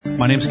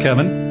My name's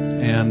Kevin,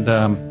 and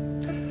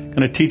I'm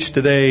going to teach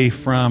today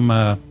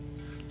from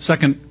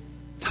second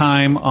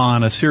time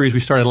on a series we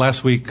started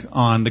last week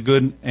on the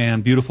good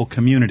and beautiful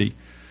community.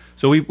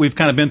 So we've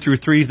kind of been through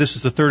three. This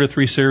is the third of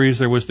three series.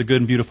 There was the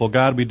good and beautiful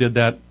God. We did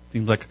that,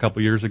 seems like a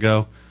couple years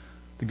ago.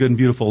 The good and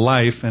beautiful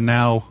life, and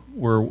now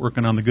we're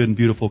working on the good and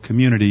beautiful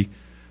community.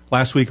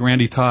 Last week,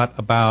 Randy taught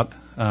about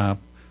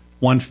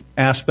one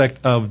aspect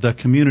of the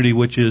community,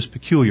 which is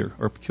peculiar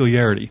or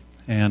peculiarity.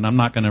 And I'm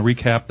not going to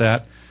recap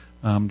that,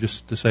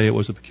 just to say it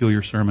was a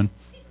peculiar sermon.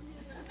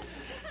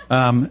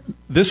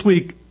 This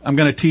week, I'm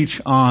going to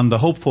teach on the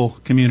hopeful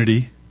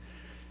community,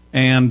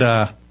 and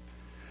I'll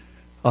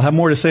have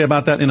more to say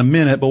about that in a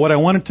minute. But what I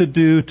wanted to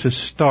do to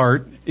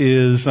start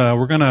is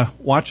we're going to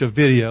watch a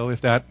video,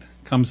 if that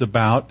comes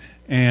about.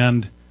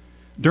 And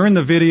during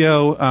the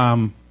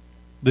video,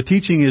 the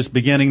teaching is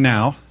beginning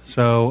now.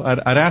 So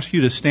I'd ask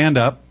you to stand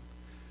up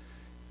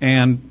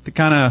and to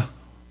kind of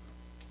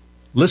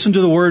listen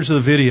to the words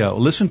of the video.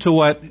 Listen to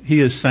what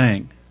he is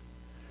saying.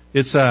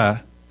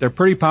 They're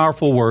pretty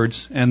powerful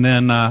words, and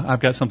then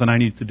I've got something I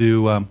need to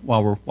do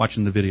while we're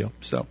watching the video.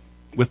 So,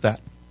 with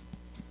that.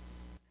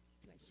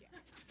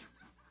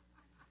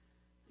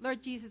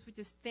 Lord Jesus, we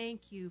just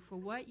thank you for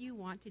what you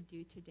want to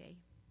do today.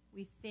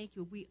 We thank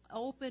you. We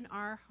open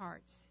our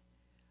hearts.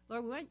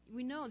 Lord,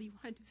 we know that you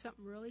want to do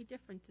something really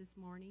different this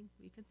morning.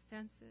 We can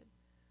sense it.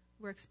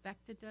 We're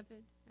expectant of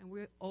it, and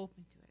we're open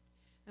to it.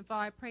 And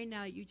Father, I pray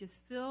now that you just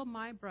fill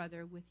my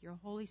brother with your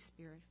Holy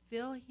Spirit.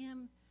 Fill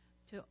him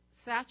to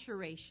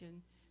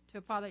saturation,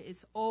 to, Father,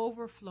 it's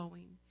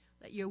overflowing.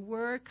 Let your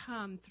word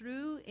come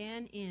through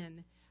and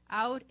in,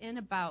 out and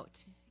about,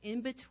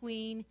 in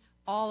between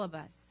all of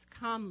us.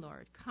 Come,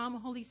 Lord.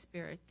 Come, Holy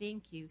Spirit.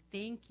 Thank you,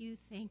 thank you,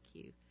 thank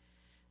you.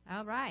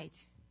 All right.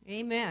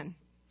 Amen.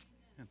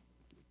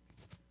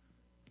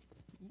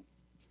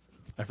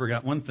 I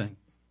forgot one thing.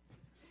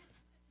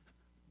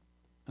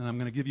 And I'm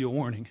going to give you a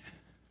warning.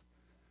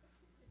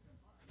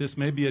 This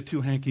may be a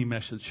too hanky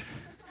message.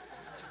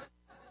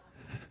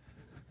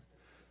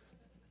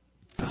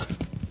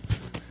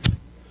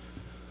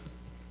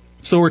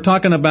 So we're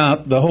talking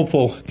about the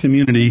hopeful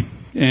community,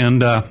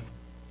 and I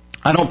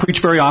don't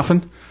preach very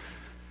often.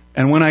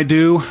 And when I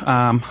do,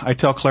 I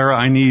tell Clara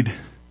I need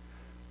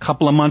a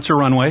couple of months of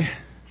runway.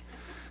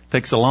 It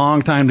takes a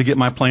long time to get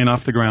my plane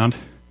off the ground.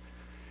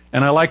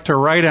 And I like to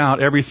write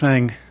out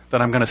everything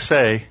that I'm going to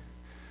say,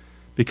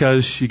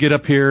 because you get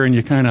up here and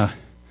you kind of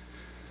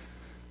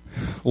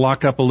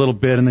lock up a little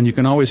bit, and then you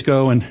can always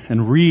go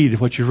and read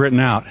what you've written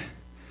out.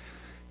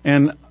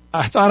 And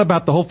I thought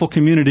about the hopeful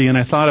community, and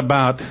I thought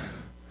about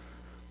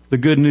the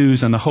good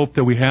news and the hope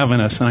that we have in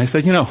us. And I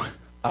said,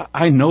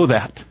 I know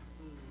that.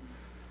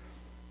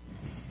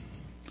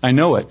 I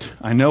know it.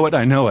 I know it.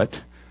 I know it.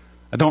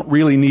 I don't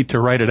really need to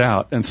write it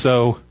out. And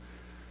so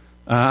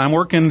I'm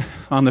working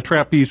on the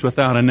trapeze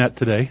without a net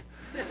today.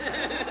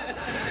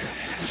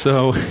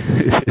 So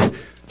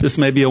this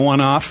may be a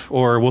one-off,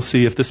 or we'll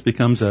see if this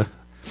becomes a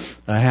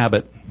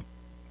habit.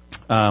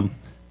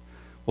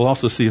 We'll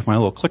also see if my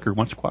little clicker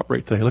wants to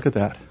cooperate today. Look at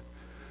that.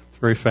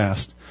 It's very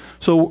fast.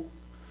 So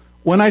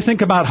when I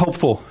think about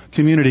hopeful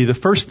community, the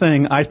first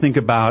thing I think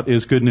about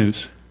is good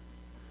news.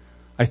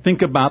 I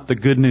think about the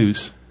good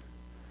news.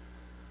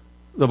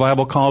 The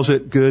Bible calls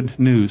it good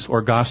news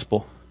or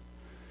gospel.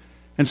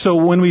 And so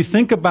when we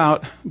think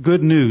about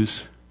good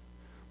news,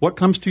 what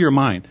comes to your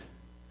mind?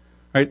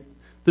 Right?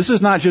 This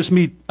is not just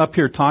me up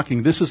here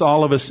talking. This is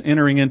all of us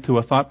entering into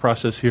a thought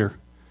process here.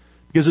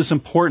 Because it's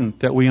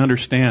important that we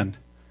understand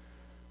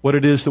what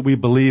it is that we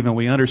believe, and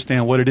we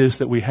understand what it is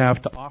that we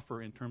have to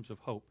offer in terms of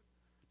hope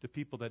to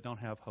people that don't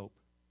have hope.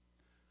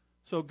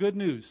 So good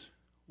news.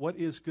 What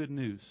is good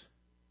news?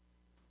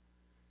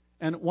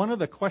 And one of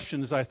the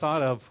questions I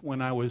thought of when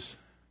I was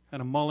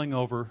kind of mulling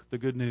over the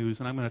good news,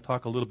 and I'm going to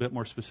talk a little bit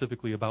more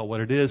specifically about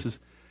what it is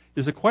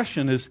the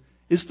question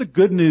is the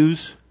good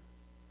news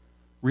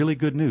really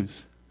good news?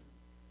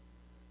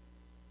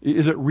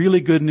 Is it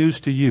really good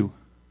news to you?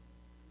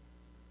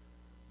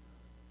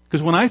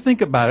 Because when I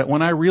think about it,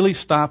 when I really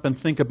stop and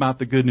think about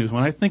the good news,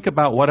 when I think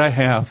about what I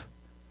have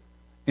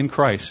in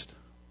Christ,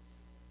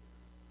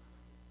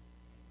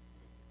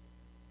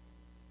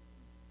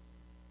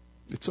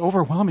 it's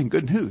overwhelming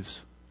good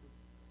news.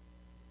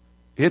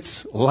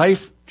 It's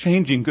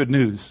life-changing good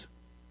news.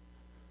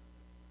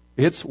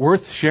 It's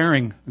worth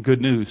sharing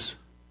good news.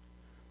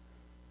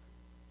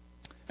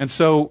 And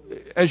so,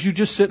 as you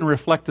just sit and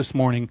reflect this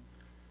morning,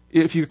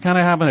 if you're kind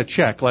of having a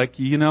check, like,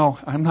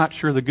 I'm not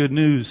sure the good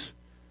news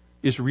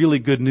is really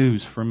good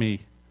news for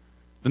me,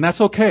 then that's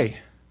okay.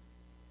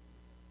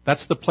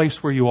 That's the place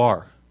where you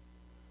are.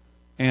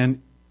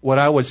 And what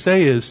I would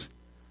say is,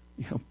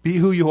 be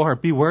who you are,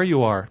 be where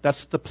you are.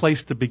 That's the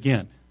place to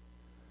begin.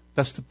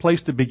 That's the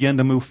place to begin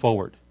to move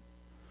forward.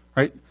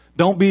 Right?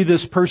 Don't be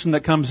this person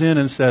that comes in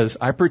and says,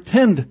 I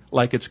pretend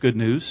like it's good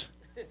news.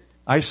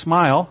 I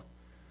smile,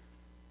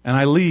 and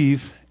I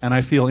leave, and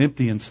I feel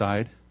empty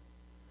inside.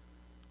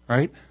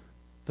 Right?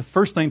 The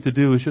first thing to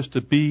do is just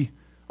to be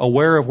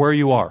aware of where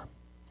you are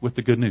with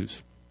the good news.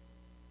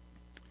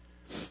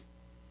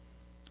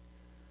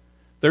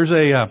 There's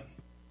a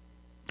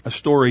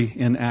story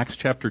in Acts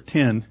chapter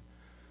 10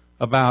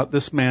 about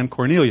this man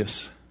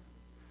Cornelius.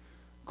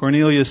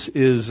 Cornelius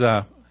is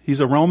he's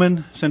a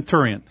Roman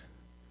centurion.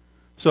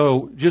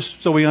 So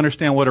just so we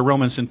understand what a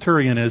Roman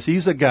centurion is,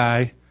 he's a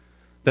guy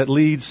that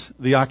leads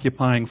the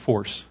occupying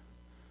force,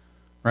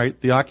 right?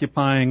 The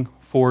occupying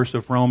force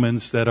of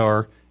Romans that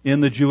are in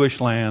the Jewish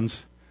lands,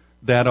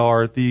 that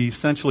are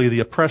essentially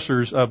the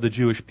oppressors of the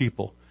Jewish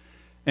people.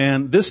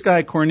 And this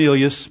guy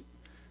Cornelius,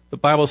 the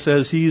Bible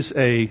says he's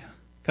a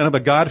kind of a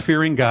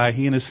God-fearing guy,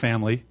 he and his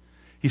family.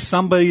 He's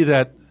somebody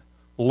that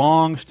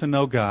longs to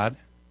know God.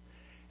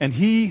 And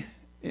he,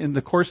 in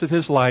the course of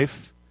his life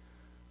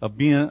of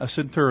being a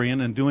centurion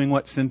and doing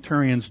what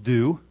centurions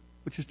do,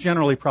 which is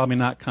generally probably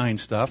not kind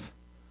stuff,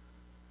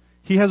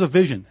 he has a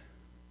vision.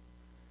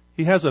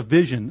 He has a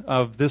vision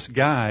of this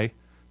guy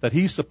that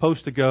he's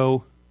supposed to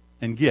go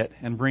and get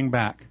and bring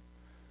back.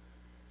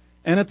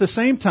 And at the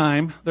same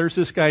time, there's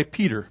this guy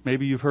Peter.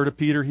 Maybe you've heard of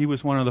Peter. He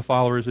was one of the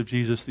followers of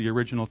Jesus, the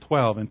original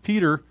 12. And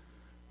Peter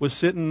was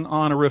sitting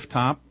on a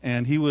rooftop,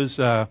 and he was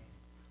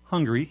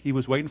hungry. He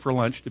was waiting for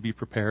lunch to be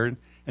prepared,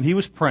 and he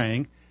was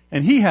praying,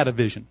 and he had a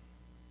vision.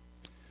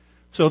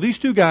 So these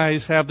two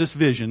guys have this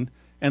vision,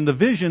 and the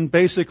vision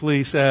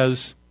basically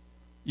says,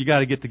 you got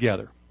to get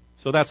together.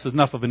 So that's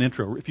enough of an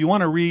intro. If you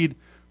want to read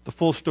the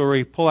full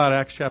story, pull out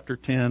Acts chapter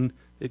 10.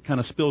 It kind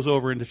of spills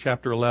over into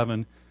chapter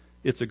 11.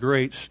 It's a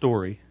great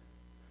story.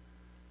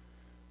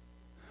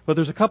 But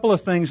there's a couple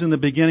of things in the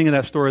beginning of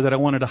that story that I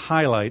wanted to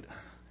highlight.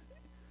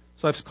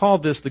 So I've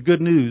called this, the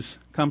good news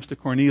comes to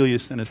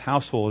Cornelius and his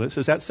household. It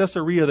says, at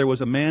Caesarea there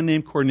was a man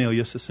named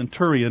Cornelius, a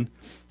centurion,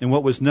 in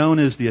what was known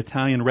as the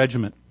Italian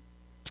regiment.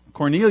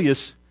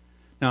 Cornelius,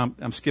 now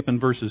I'm skipping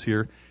verses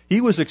here,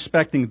 he was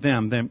expecting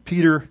them,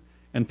 Peter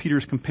and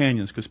Peter's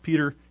companions, because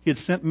Peter, he had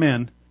sent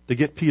men to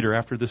get Peter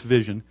after this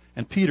vision.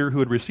 And Peter, who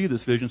had received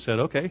this vision, said,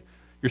 okay,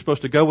 you're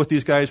supposed to go with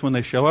these guys when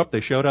they show up.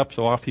 They showed up,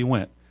 so off he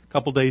went. A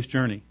couple days'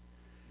 journey.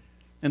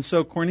 And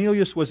so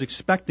Cornelius was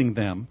expecting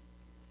them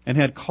and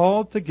had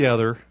called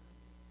together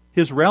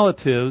his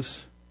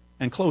relatives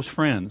and close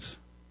friends.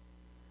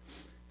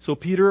 So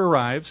Peter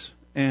arrives,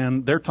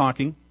 and they're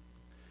talking,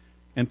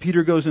 and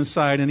Peter goes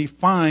inside, and he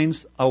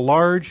finds a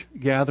large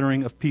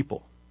gathering of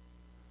people.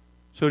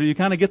 So do you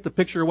kind of get the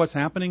picture of what's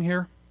happening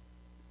here?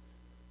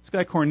 This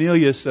guy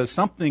Cornelius says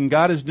something,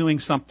 God is doing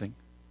something.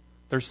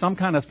 There's some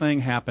kind of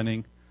thing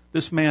happening.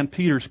 This man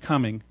Peter's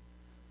coming.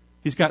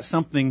 He's got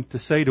something to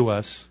say to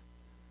us.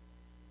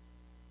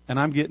 And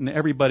I'm getting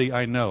everybody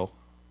I know,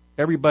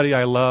 everybody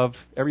I love,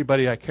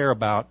 everybody I care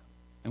about,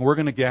 and we're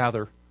going to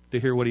gather to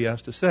hear what he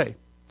has to say.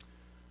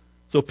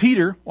 So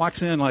Peter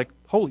walks in like,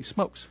 holy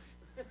smokes.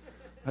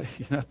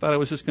 I thought I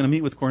was just going to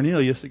meet with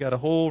Cornelius. They got a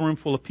whole room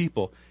full of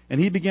people.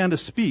 And he began to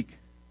speak. He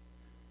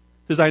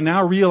says, I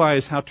now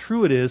realize how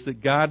true it is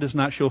that God does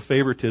not show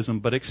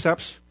favoritism, but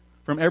accepts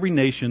from every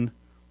nation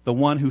the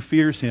one who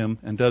fears him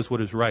and does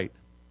what is right.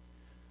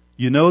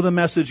 You know the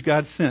message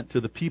God sent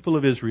to the people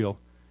of Israel,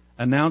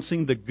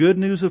 announcing the good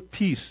news of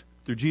peace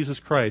through Jesus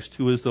Christ,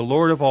 who is the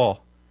Lord of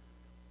all.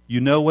 You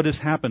know what has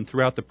happened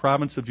throughout the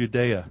province of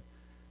Judea,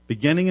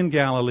 beginning in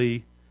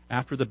Galilee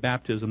after the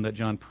baptism that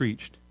John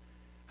preached.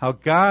 How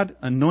God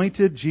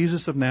anointed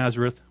Jesus of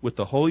Nazareth with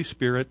the Holy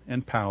Spirit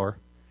and power,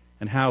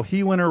 and how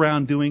he went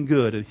around doing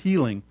good and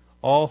healing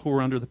all who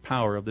were under the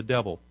power of the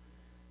devil,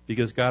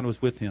 because God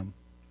was with him.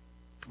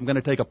 I'm going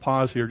to take a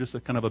pause here, just a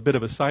kind of a bit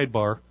of a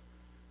sidebar.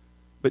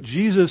 But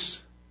Jesus,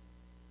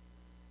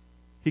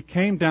 he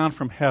came down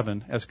from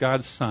heaven as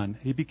God's Son.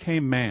 He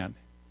became man.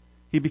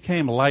 He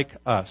became like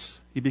us.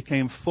 He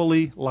became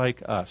fully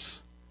like us.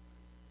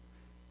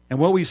 And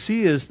what we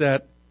see is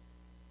that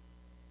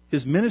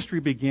his ministry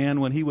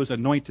began when he was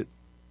anointed.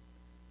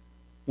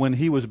 When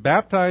he was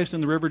baptized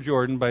in the River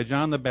Jordan by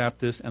John the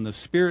Baptist and the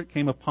Spirit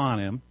came upon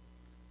him,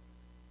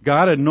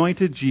 God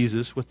anointed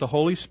Jesus with the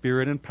Holy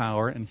Spirit and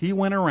power, and he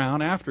went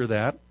around after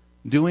that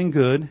doing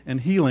good and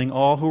healing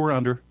all who were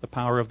under the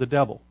power of the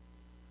devil.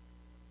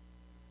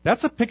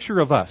 That's a picture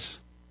of us.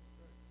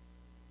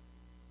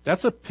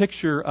 That's a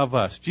picture of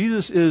us.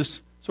 Jesus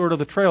is sort of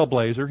the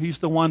trailblazer. He's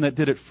the one that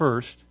did it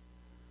first.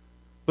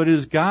 But it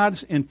is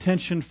God's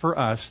intention for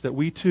us that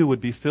we too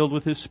would be filled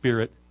with His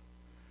Spirit.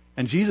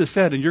 And Jesus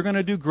said, and you're going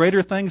to do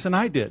greater things than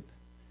I did.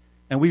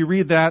 And we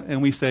read that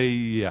and we say,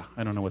 yeah,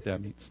 I don't know what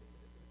that means.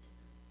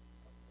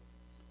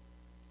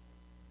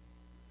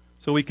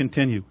 So we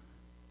continue.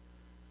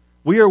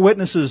 We are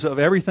witnesses of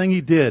everything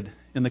He did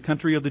in the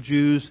country of the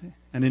Jews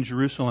and in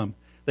Jerusalem.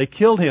 They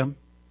killed Him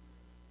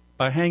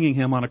by hanging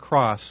Him on a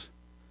cross.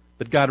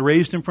 But God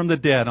raised Him from the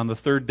dead on the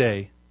third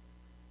day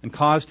and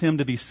caused Him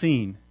to be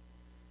seen.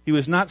 He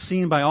was not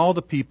seen by all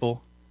the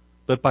people,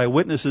 but by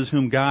witnesses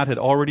whom God had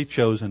already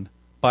chosen,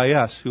 by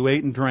us who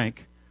ate and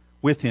drank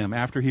with Him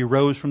after He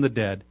rose from the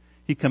dead.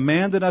 He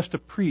commanded us to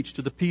preach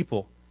to the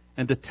people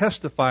and to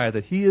testify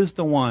that He is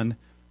the one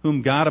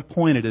whom God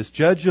appointed as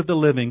judge of the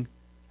living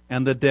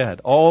and the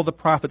dead. All the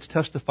prophets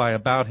testify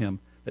about Him,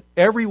 that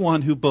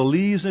everyone who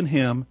believes in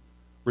Him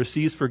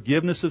receives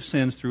forgiveness of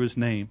sins through His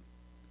name.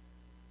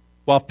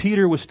 While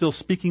Peter was still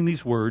speaking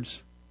these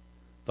words,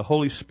 the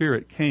Holy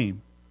Spirit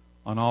came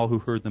on all who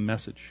heard the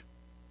message.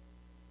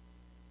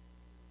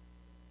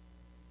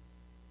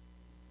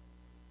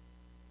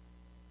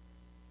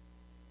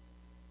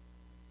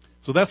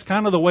 So that's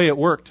kind of the way it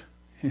worked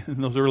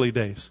in those early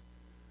days.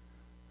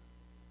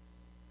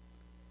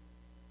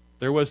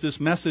 There was this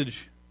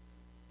message,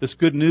 this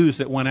good news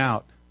that went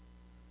out.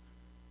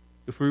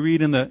 If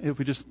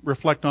we just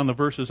reflect on the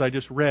verses I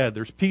just read,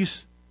 there's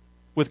peace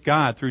with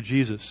God through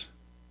Jesus.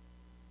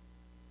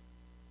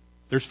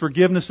 There's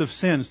forgiveness of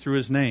sins through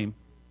His name.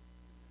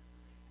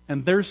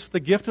 And there's the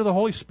gift of the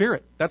Holy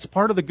Spirit. That's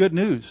part of the good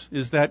news,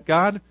 is that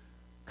God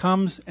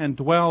comes and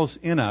dwells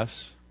in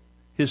us.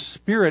 His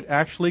Spirit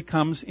actually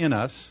comes in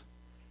us,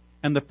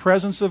 and the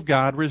presence of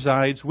God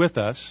resides with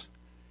us,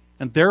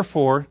 and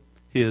therefore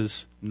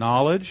His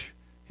knowledge,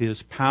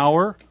 His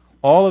power,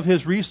 all of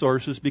His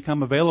resources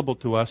become available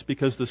to us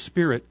because the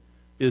Spirit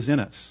is in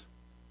us.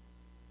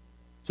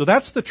 So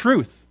that's the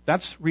truth.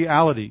 That's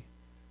reality.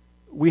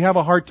 We have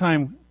a hard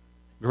time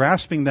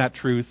grasping that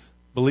truth,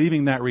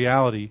 believing that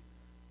reality,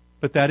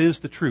 but that is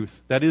the truth.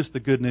 That is the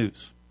good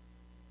news.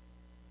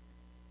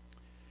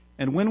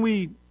 And when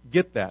we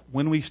get that,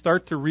 when we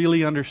start to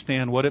really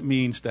understand what it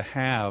means to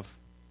have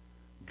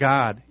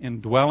God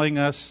indwelling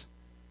us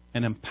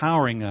and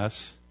empowering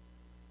us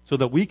so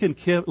that we can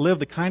live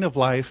the kind of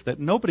life that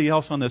nobody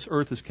else on this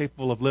earth is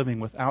capable of living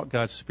without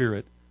God's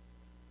Spirit,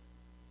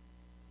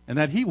 and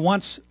that He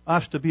wants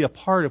us to be a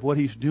part of what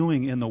He's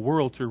doing in the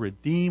world to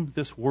redeem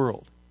this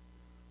world,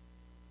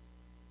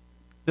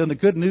 then the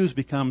good news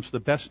becomes the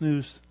best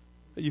news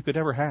that you could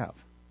ever have.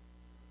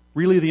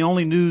 Really the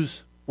only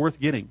news worth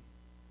getting.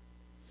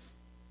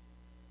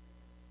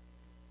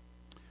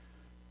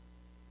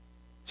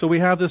 So we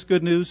have this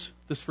good news,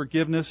 this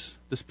forgiveness,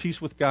 this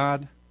peace with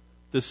God,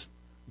 this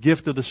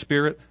gift of the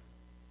Spirit.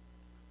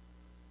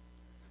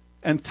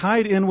 And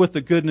tied in with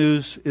the good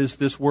news is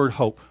this word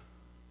hope.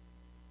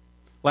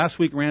 Last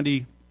week,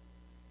 Randy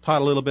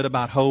taught a little bit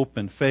about hope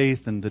and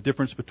faith and the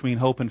difference between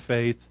hope and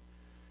faith.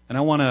 And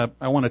I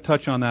want to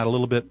touch on that a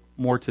little bit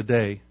more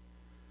today.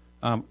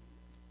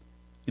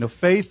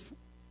 Faith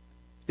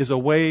is a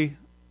way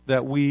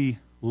that we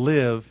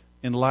live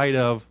in light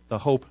of the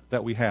hope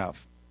that we have.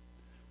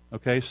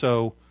 Okay,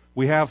 so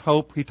we have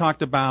hope. He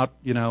talked about,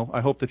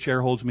 I hope the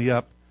chair holds me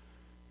up.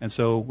 And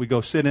so we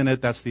go sit in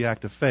it. That's the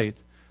act of faith.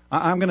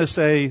 I'm going to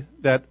say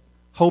that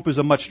hope is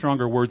a much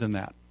stronger word than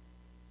that.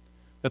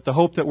 That the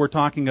hope that we're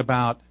talking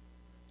about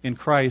in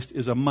Christ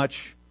is a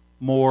much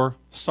more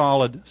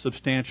solid,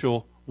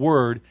 substantial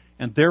word.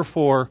 And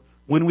therefore,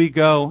 when we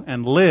go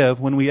and live,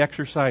 when we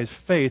exercise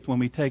faith, when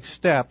we take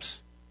steps,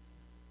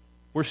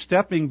 we're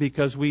stepping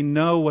because we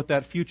know what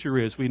that future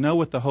is. We know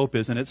what the hope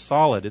is, and it's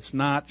solid. It's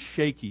not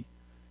shaky.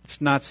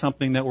 It's not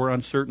something that we're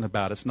uncertain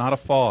about. It's not a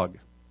fog.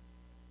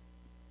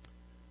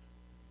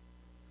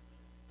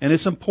 And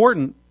it's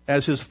important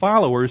as His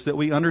followers that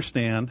we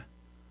understand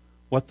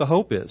what the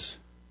hope is.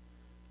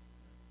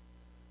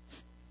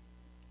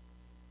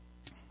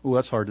 Ooh,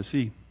 that's hard to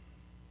see.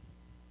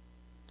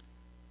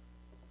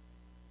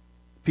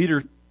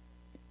 Peter,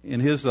 in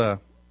his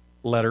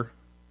letter,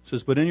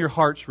 says, "But in your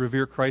hearts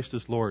revere Christ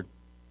as Lord,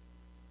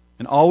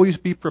 and always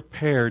be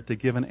prepared to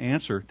give an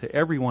answer to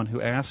everyone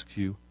who asks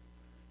you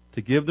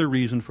to give the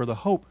reason for the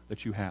hope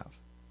that you have."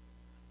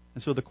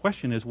 And so the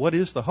question is, what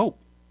is the hope?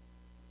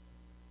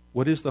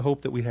 What is the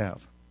hope that we have?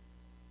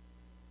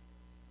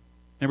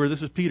 Remember,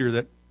 this is Peter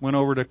that went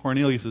over to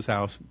Cornelius'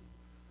 house and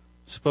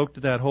spoke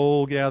to that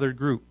whole gathered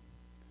group.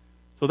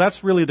 So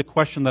that's really the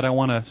question that I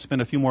want to spend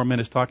a few more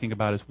minutes talking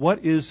about, is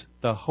what is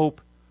the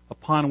hope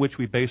upon which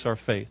we base our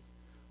faith?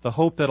 The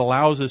hope that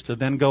allows us to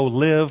then go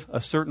live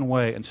a certain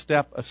way and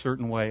step a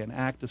certain way and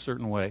act a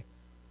certain way.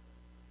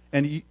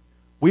 And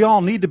we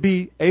all need to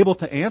be able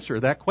to answer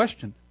that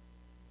question.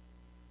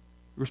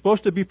 We're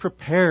supposed to be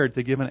prepared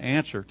to give an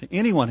answer to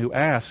anyone who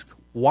asks,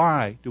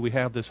 why do we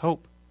have this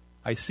hope?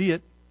 I see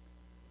it.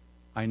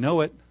 I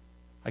know it.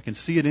 I can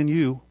see it in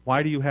you.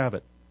 Why do you have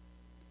it?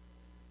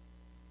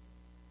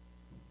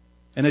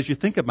 And as you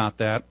think about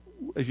that,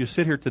 as you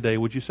sit here today,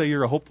 would you say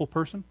you're a hopeful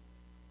person?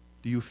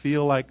 Do you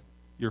feel like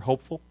you're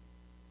hopeful?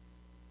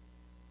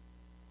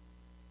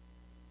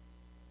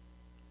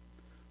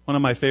 One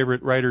of my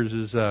favorite writers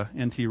is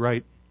N.T.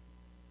 Wright.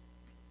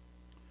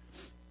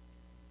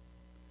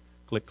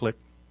 Click, click.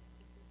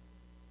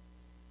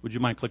 Would you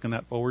mind clicking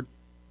that forward?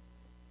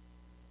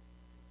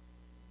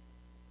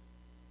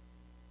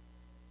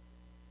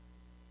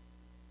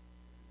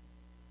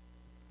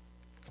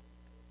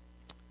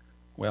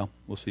 Well,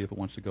 we'll see if it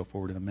wants to go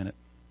forward in a minute.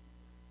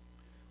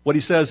 What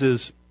he says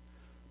is,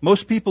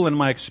 most people in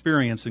my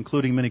experience,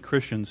 including many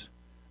Christians,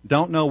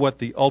 don't know what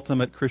the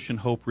ultimate Christian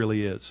hope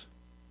really is.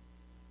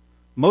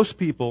 Most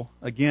people,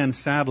 again,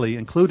 sadly,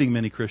 including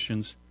many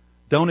Christians,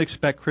 don't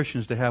expect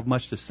Christians to have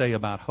much to say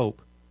about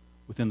hope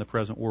within the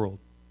present world.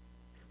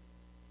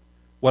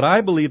 What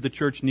I believe the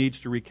church needs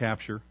to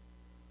recapture,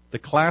 the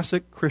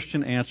classic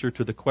Christian answer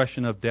to the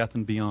question of death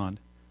and beyond,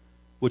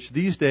 which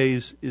these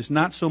days is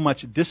not so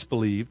much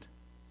disbelieved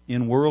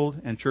in world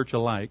and church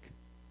alike,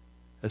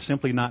 has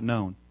simply not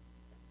known.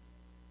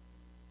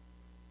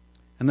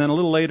 And then a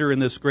little later in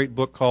this great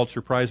book called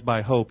Surprised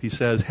by Hope, he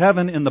says,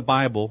 heaven in the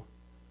Bible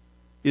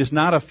is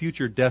not a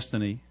future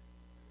destiny,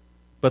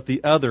 but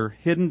the other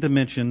hidden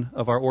dimension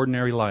of our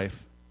ordinary life.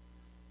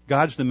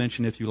 God's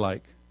dimension, if you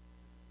like.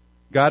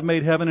 God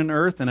made heaven and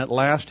earth, and at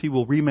last He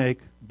will remake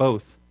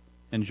both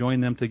and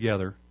join them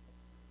together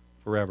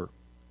forever.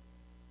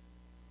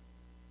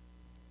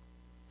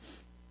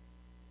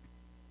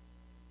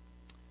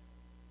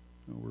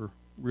 We're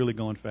really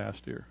going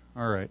fast here.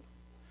 All right.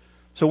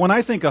 So when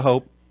I think of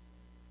hope,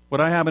 what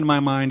I have in my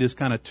mind is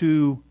kind of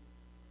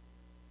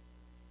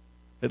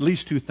at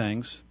least two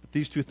things. But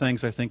these two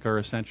things I think are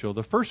essential.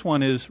 The first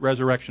one is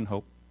resurrection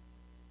hope.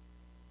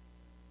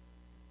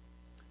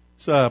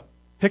 It's a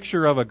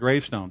picture of a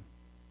gravestone,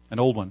 an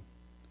old one.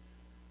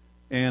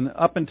 And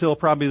up until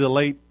probably the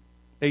late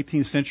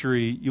 18th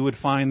century, you would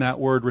find that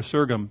word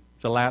resurgam,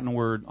 it's a Latin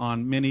word,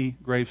 on many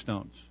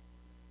gravestones.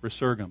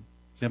 Resurgam.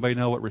 Does anybody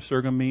know what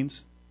resurgam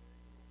means?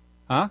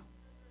 Huh?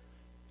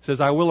 It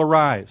says, I will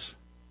arise.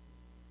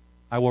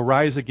 I will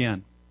rise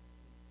again.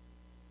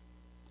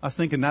 I was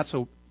thinking that's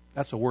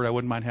a word I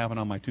wouldn't mind having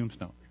on my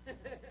tombstone.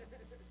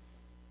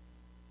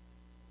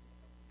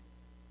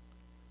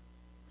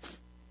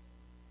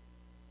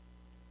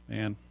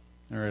 Man,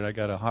 all right, I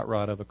got a hot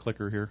rod of a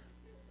clicker here.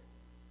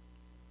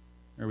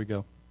 There we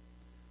go.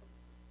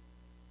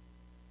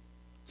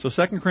 So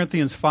 2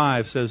 Corinthians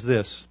 5 says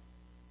this,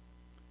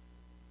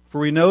 for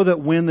we know that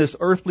when this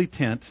earthly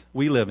tent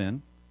we live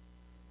in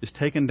is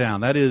taken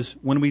down, that is,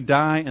 when we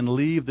die and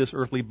leave this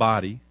earthly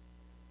body,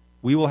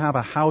 we will have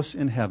a house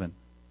in heaven,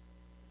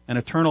 an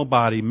eternal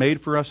body made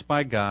for us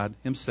by God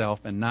Himself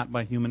and not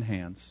by human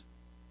hands.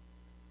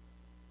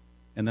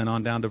 And then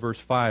on down to verse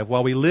 5.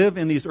 While we live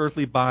in these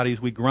earthly bodies,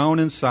 we groan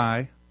and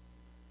sigh,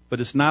 but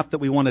it's not that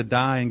we want to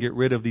die and get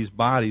rid of these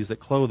bodies that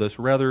clothe us.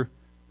 Rather,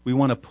 we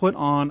want to put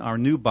on our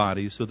new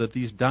bodies so that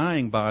these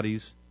dying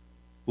bodies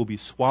will be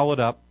swallowed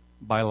up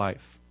by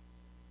life.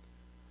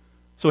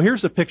 So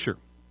here's the picture.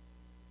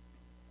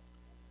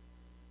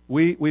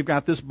 We've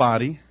got this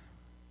body.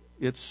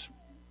 It's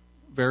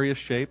various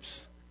shapes,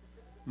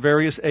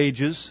 various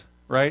ages,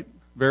 right?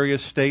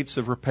 Various states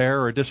of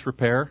repair or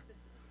disrepair.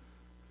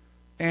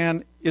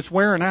 And it's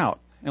wearing out.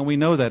 And we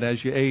know that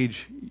as you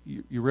age,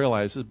 you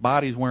realize this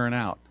body's wearing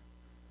out.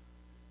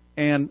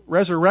 And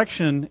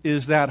resurrection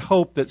is that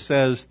hope that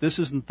says, this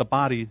isn't the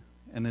body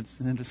and it's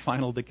in its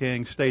final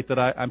decaying state that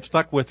I'm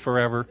stuck with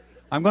forever.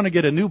 I'm going to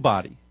get a new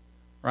body,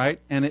 right?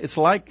 And it's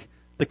like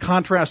the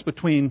contrast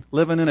between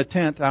living in a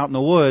tent out in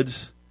the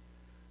woods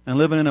and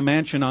living in a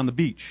mansion on the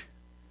beach,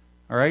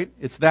 all right?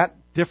 It's that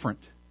different.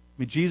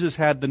 I mean, Jesus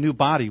had the new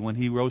body when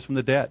He rose from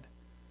the dead.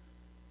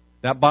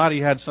 That body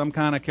had some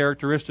kind of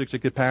characteristics. It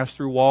could pass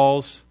through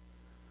walls.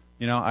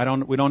 You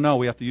know, we don't know.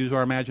 We have to use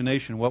our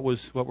imagination. What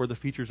were the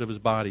features of His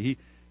body?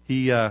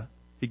 He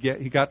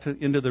got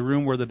into the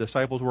room where the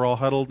disciples were all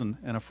huddled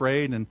and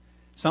afraid, and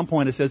at some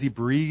point it says He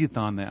breathed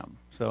on them.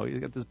 So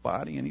He's got this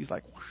body, and He's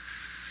like,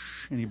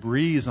 whoosh, and He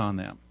breathes on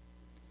them.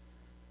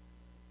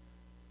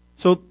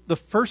 So the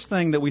first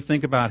thing that we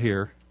think about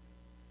here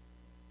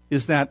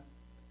is that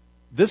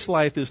this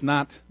life is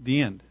not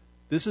the end.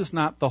 This is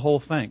not the whole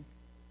thing.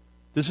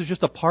 This is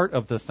just a part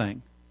of the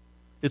thing.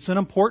 It's an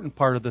important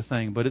part of the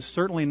thing, but it's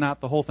certainly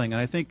not the whole thing.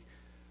 And I think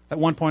at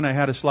one point I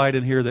had a slide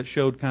in here that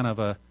showed kind of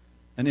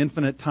an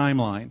infinite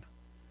timeline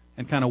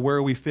and kind of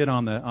where we fit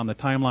on the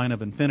timeline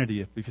of infinity.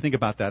 If you think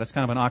about that, it's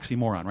kind of an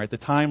oxymoron, right? The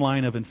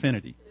timeline of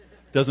infinity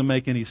doesn't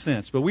make any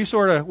sense. But we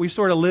sort of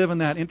live in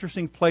that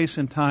interesting place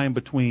in time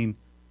between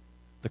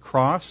the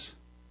cross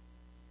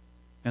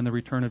and the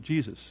return of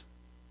Jesus,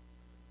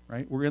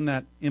 right? We're in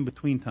that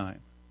in-between time.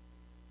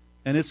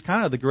 And it's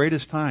kind of the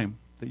greatest time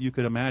that you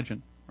could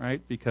imagine,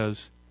 right? Because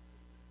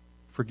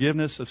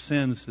forgiveness of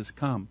sins has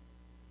come,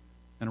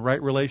 and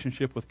right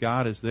relationship with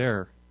God is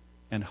there,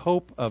 and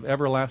hope of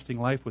everlasting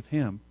life with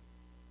Him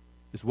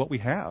is what we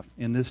have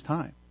in this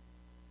time.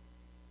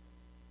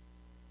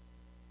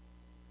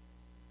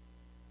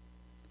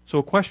 So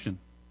a question.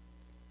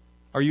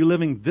 Are you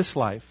living this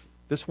life,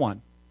 this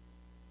one,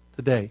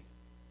 today,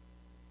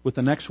 with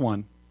the next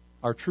one,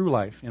 our true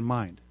life, in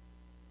mind?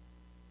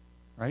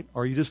 Right?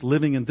 Or are you just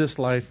living in this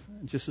life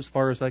just as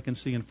far as I can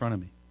see in front of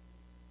me?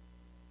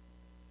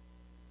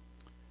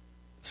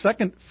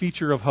 Second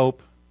feature of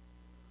hope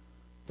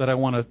that I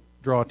want to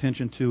draw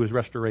attention to is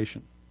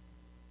restoration.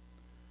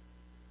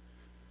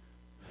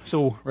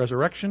 So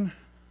resurrection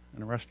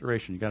and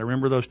restoration. You've got to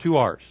remember those two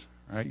R's.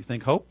 Right? You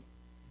think hope,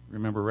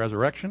 remember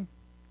resurrection,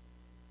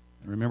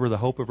 and remember the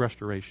hope of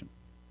restoration.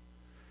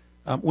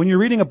 When you're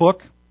reading a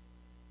book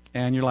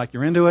and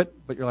you're into it,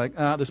 but you're like,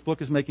 this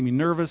book is making me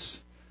nervous.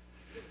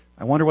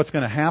 I wonder what's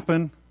going to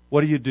happen.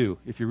 What do you do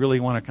if you really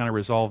want to kind of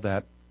resolve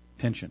that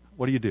tension?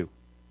 What do you do?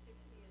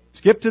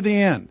 Skip to the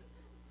end.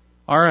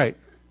 All right.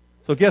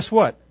 So guess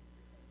what?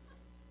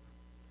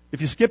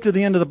 If you skip to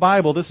the end of the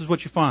Bible, this is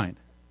what you find.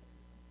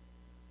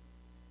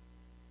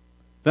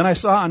 Then I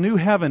saw a new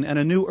heaven and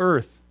a new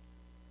earth.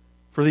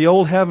 For the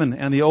old heaven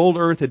and the old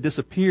earth had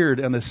disappeared,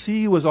 and the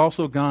sea was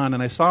also gone,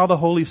 and I saw the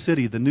holy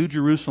city, the new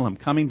Jerusalem,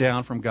 coming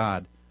down from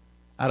God,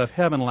 out of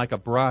heaven like a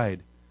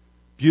bride,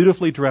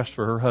 beautifully dressed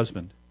for her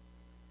husband.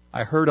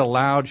 I heard a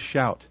loud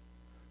shout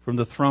from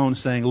the throne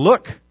saying,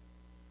 Look,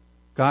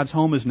 God's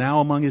home is now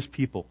among His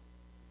people.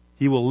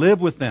 He will live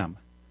with them,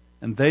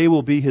 and they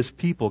will be His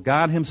people.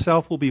 God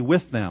Himself will be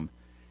with them.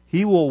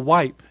 He will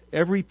wipe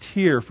every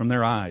tear from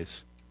their eyes.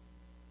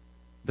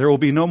 There will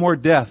be no more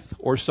death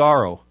or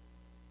sorrow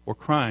or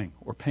crying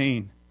or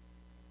pain.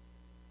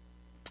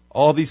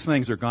 All these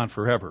things are gone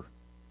forever.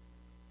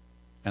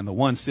 And the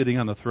one sitting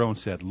on the throne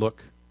said,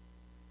 Look,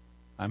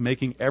 I'm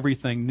making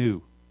everything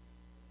new.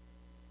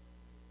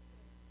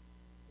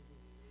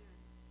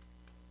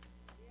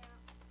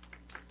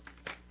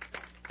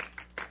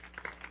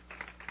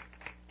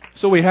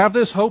 So we have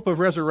this hope of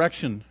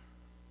resurrection,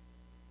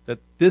 that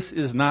this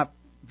is not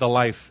the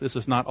life, this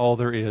is not all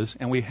there is.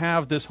 And we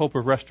have this hope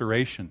of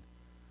restoration,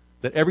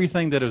 that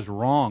everything that is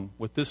wrong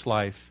with this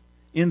life,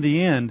 in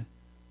the end,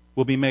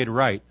 will be made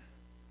right.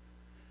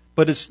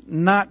 But it's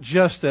not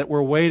just that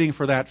we're waiting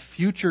for that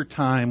future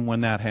time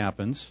when that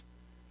happens.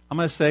 I'm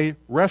going to say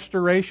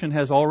restoration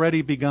has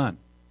already begun.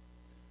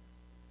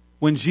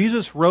 When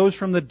Jesus rose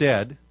from the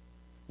dead,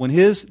 when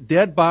His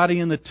dead body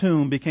in the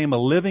tomb became a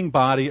living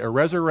body, a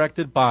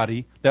resurrected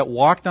body that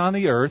walked on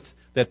the earth,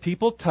 that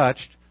people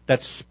touched,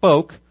 that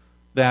spoke,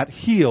 that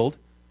healed,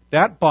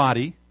 that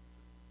body,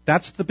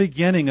 that's the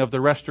beginning of the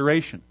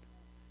restoration.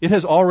 It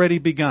has already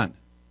begun.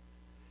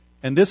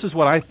 And this is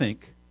what I think.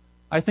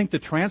 I think the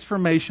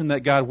transformation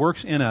that God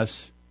works in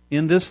us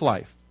in this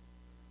life,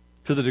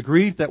 to the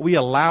degree that we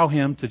allow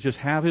Him to just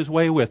have His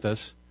way with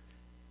us,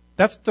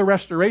 that's the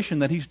restoration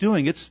that He's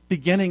doing. It's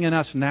beginning in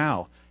us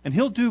now. And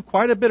He'll do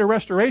quite a bit of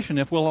restoration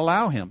if we'll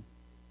allow Him.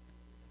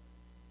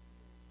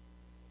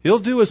 He'll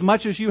do as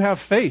much as you have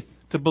faith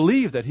to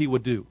believe that He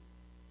would do.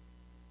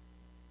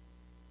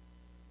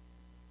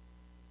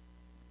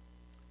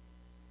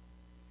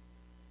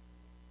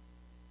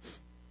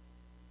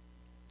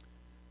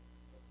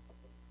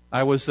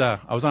 I was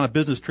on a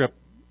business trip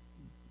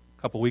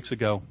a couple weeks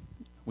ago.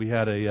 We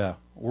had a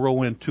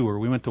whirlwind tour.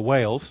 We went to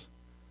Wales,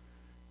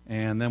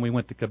 and then we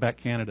went to Quebec,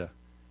 Canada.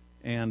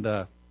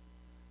 And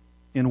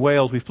in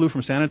Wales, we flew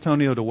from San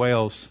Antonio to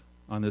Wales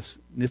on this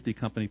nifty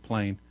company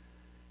plane.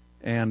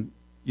 And,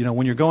 you know,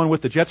 when you're going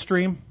with the jet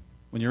stream,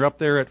 when you're up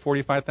there at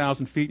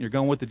 45,000 feet and you're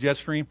going with the jet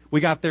stream,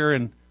 we got there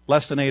in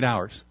less than 8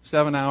 hours.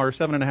 7 hours,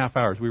 7.5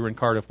 hours. We were in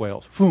Cardiff,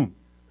 Wales. Boom.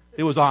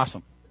 It was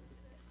awesome.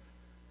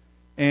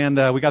 And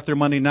we got there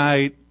Monday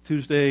night.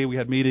 Tuesday, we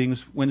had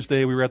meetings.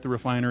 Wednesday, we were at the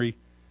refinery.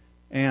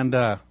 And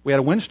we had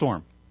a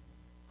windstorm.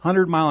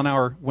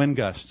 100-mile-an-hour wind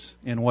gusts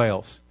in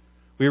Wales.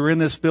 We were in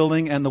this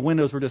building, and the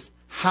windows were just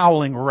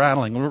howling,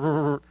 rattling.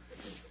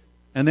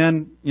 And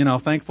then, you know,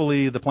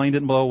 thankfully, the plane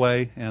didn't blow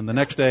away. And the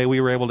next day, we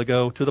were able to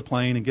go to the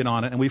plane and get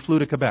on it. And we flew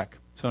to Quebec.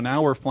 So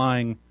now we're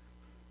flying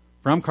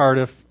from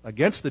Cardiff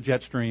against the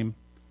jet stream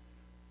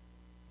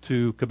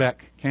to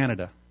Quebec,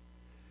 Canada.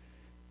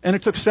 And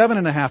it took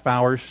 7.5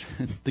 hours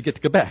to get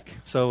to Quebec.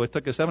 So it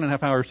took us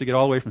 7.5 hours to get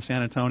all the way from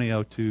San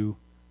Antonio to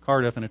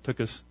Cardiff, and it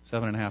took us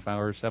 7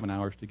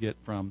 hours to get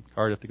from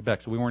Cardiff to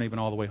Quebec. So we weren't even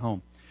all the way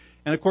home.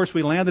 And of course,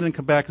 we landed in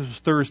Quebec. This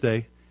was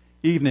Thursday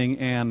evening,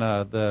 and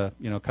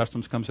the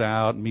customs comes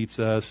out and meets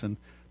us, and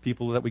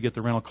people that we get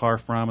the rental car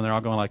from, and they're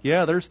all going like,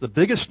 "Yeah, there's the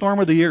biggest storm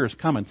of the year is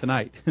coming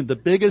tonight. The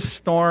biggest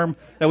storm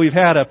that we've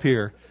had up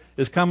here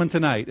is coming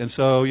tonight." And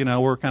so, you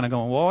know, we're kind of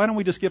going, "Well, why don't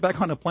we just get back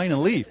on the plane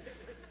and leave?"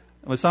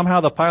 But somehow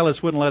the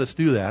pilots wouldn't let us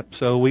do that.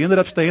 So we ended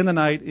up staying the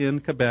night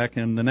in Quebec,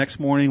 and the next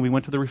morning we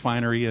went to the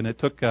refinery, and it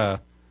took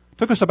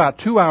us about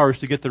 2 hours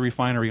to get to the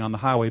refinery on the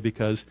highway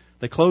because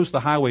they closed the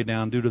highway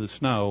down due to the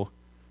snow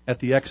at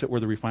the exit where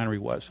the refinery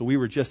was. So we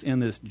were just in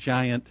this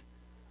giant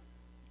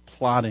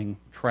plodding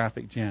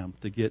traffic jam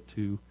to get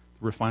to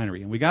the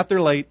refinery. And we got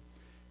there late,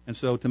 and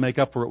so to make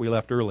up for it, we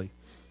left early.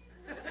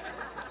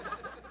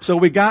 So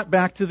we got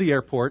back to the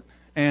airport,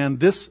 and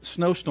this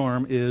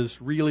snowstorm is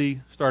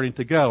really starting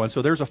to go. And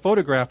so there's a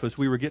photograph as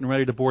we were getting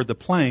ready to board the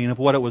plane of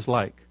what it was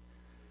like.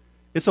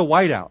 It's a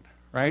whiteout,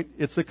 right?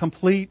 It's a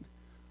complete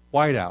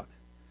whiteout.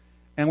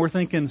 And we're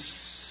thinking,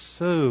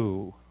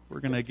 so we're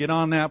going to get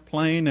on that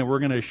plane and we're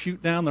going to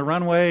shoot down the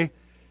runway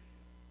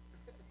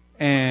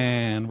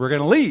and we're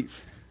going to leave.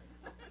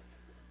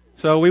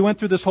 So we went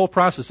through this whole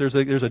process. There's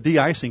a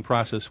de-icing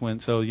process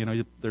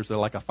there's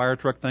like a fire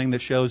truck thing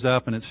that shows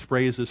up and it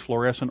sprays this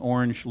fluorescent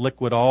orange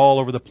liquid all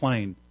over the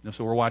plane.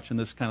 So we're watching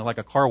this kind of like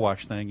a car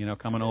wash thing,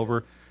 coming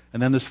over,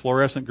 and then this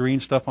fluorescent green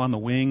stuff on the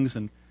wings.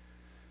 And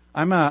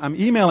I'm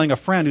emailing a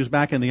friend who's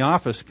back in the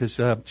office because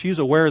she's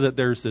aware that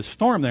there's this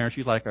storm there. And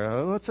she's like,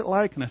 "Oh, what's it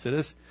like?" And I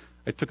said,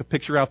 I took a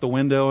picture out the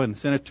window and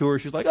sent it to her.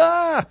 She's like,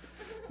 I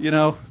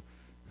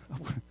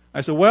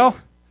said, "Well,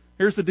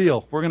 here's the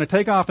deal. We're going to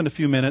take off in a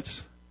few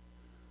minutes.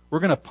 We're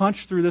going to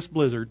punch through this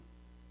blizzard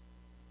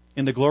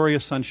into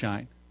glorious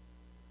sunshine.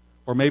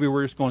 Or maybe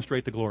we're just going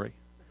straight to glory.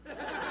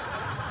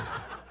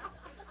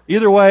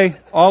 Either way,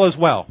 all is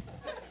well."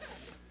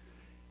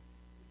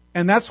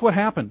 And that's what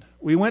happened.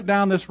 we went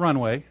down this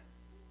runway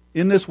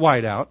in this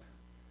whiteout,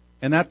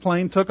 and that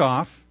plane took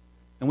off,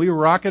 and we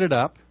rocketed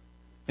up,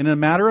 and in a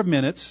matter of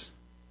minutes,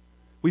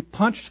 we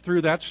punched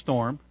through that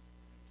storm,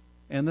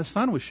 and the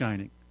sun was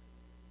shining.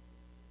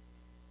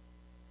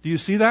 Do you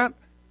see that?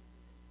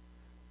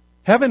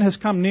 Heaven has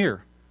come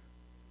near.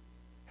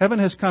 Heaven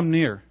has come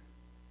near.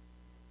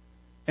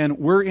 And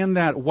we're in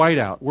that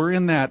whiteout. We're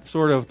in that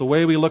sort of the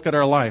way we look at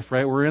our life,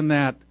 right? We're in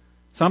that,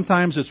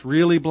 sometimes it's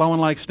really blowing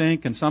like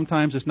stink, and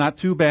sometimes it's not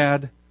too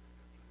bad.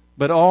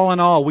 But all in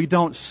all, we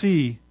don't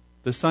see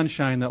the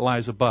sunshine that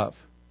lies above.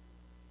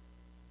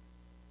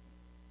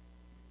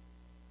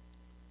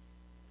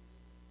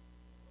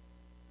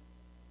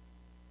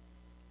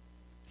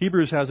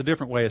 Hebrews has a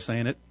different way of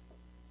saying it.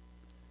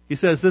 He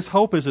says, this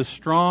hope is a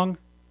strong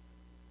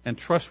and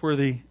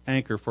trustworthy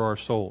anchor for our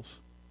souls.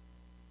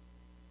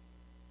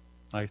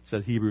 I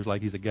said Hebrews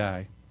like he's a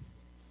guy.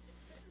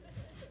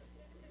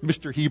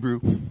 Mr. Hebrew.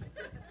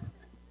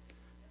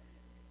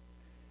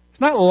 It's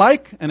not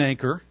like an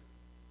anchor.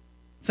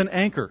 It's an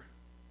anchor.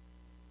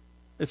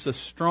 It's a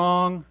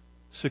strong,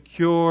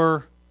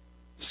 secure,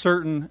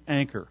 certain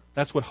anchor.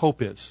 That's what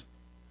hope is.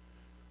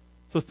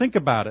 So think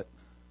about it.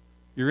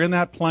 You're in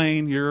that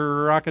plane,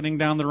 you're rocketing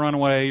down the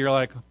runway, you're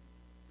like,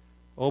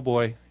 oh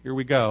boy, here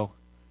we go.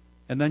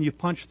 And then you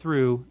punch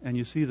through and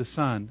you see the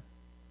sun,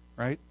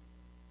 right?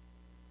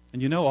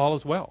 And you know all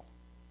is well.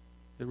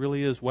 It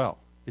really is well.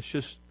 It's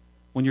just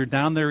when you're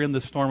down there in the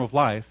storm of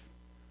life,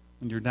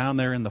 when you're down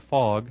there in the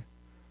fog,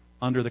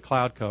 under the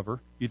cloud cover,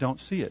 you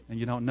don't see it and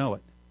you don't know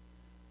it.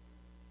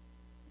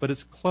 But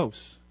it's close.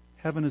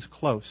 Heaven is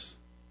close.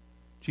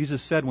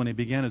 Jesus said when he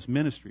began his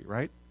ministry,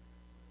 right?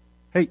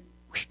 Hey,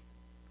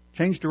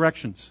 change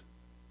directions,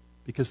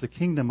 because the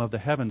kingdom of the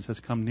heavens has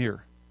come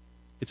near.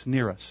 It's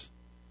near us.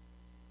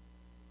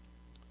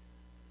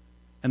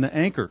 And the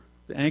anchor,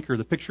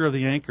 the picture of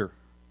the anchor,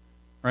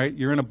 right?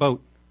 You're in a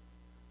boat.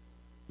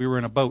 We were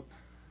in a boat.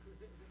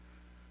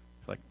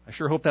 It's like, I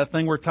sure hope that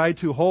thing we're tied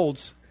to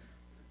holds,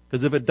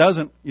 because if it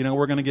doesn't,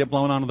 we're going to get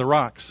blown onto the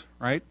rocks,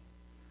 right?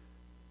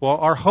 Well,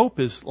 our hope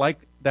is like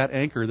that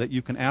anchor that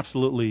you can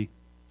absolutely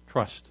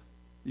trust.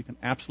 You can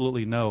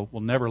absolutely know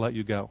will never let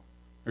you go.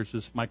 There's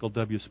this Michael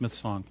W. Smith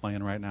song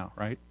playing right now,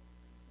 right?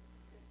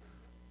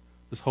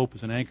 This hope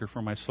is an anchor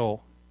for my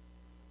soul.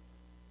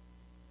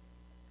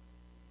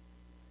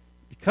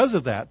 Because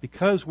of that,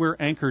 because we're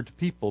anchored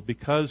people,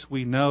 because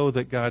we know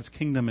that God's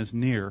kingdom is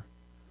near,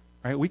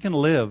 right? We can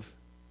live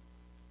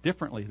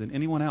differently than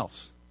anyone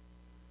else.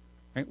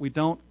 Right? We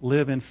don't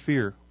live in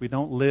fear. We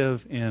don't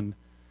live in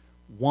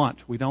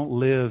want. We don't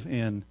live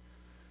in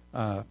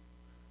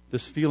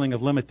this feeling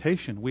of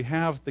limitation. We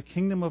have the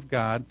kingdom of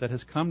God that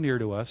has come near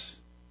to us,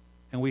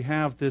 and we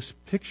have this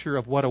picture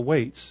of what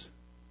awaits,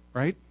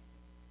 right?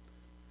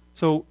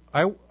 So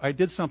I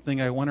did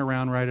something. I went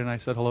around, right, and I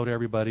said hello to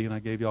everybody, and I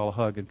gave you all a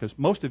hug. And because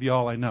most of you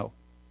all I know,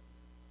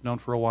 known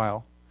for a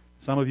while.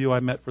 Some of you I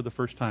met for the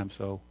first time,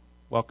 so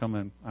welcome,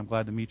 and I'm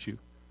glad to meet you.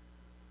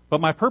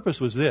 But my purpose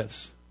was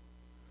this.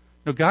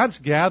 God's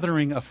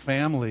gathering a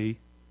family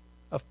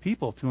of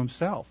people to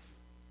himself.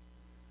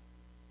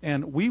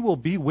 And we will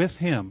be with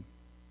him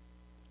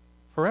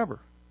forever.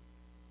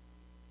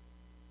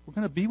 We're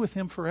going to be with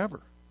him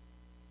forever.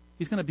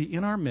 He's going to be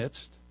in our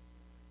midst,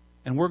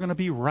 and we're going to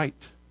be right.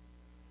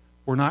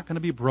 We're not going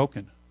to be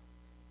broken.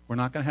 We're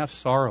not going to have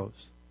sorrows.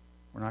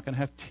 We're not going to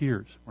have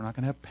tears. We're not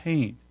going to have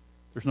pain.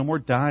 There's no more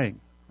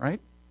dying,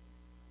 right?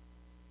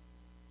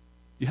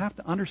 You have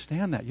to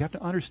understand that. You have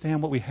to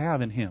understand what we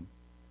have in him.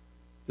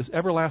 This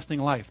everlasting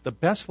life, the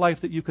best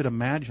life that you could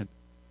imagine.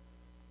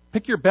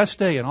 Pick your best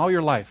day in all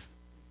your life.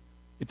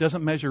 It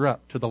doesn't measure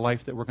up to the life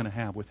that we're going to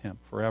have with him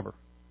forever.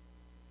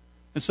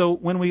 And so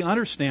when we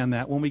understand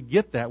that, when we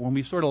get that, when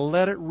we sort of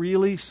let it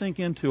really sink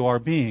into our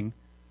being,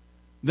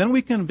 then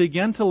we can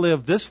begin to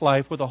live this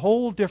life with a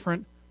whole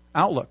different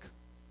outlook,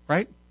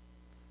 right?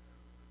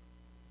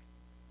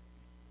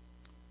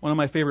 One of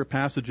my favorite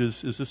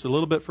passages is just a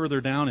little bit further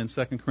down in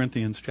 2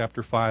 Corinthians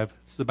chapter 5.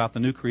 It's about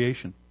the new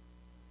creation.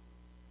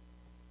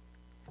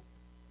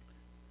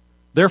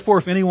 Therefore,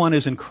 if anyone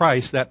is in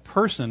Christ, that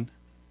person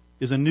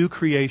is a new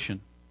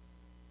creation.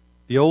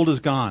 The old is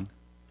gone.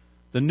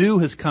 The new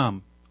has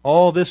come.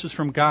 All this is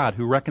from God,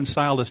 who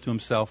reconciled us to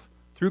himself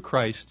through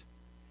Christ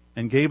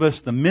and gave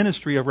us the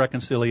ministry of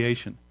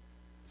reconciliation.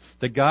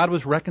 That God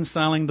was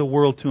reconciling the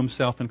world to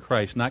himself in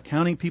Christ, not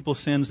counting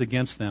people's sins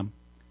against them.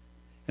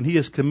 And he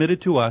has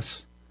committed to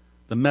us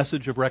the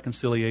message of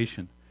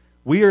reconciliation.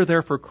 We are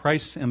therefore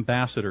Christ's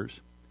ambassadors,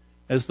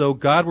 as though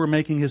God were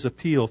making his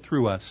appeal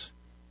through us.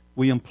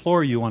 We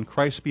implore you on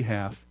Christ's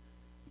behalf,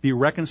 be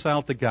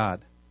reconciled to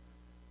God.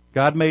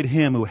 God made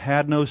him who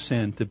had no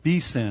sin to be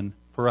sin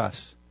for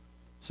us,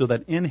 so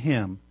that in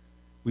him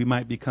we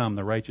might become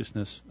the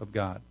righteousness of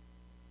God.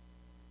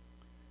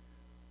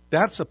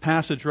 That's a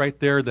passage right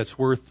there that's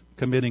worth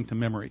committing to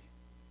memory.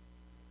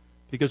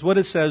 Because what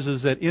it says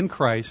is that in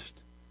Christ,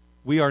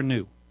 we are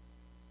new.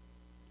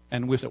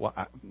 And we say, well,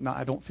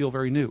 I don't feel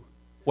very new.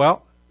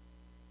 Well,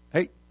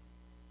 hey,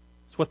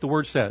 it's what the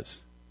Word says.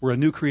 We're a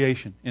new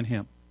creation in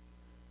him.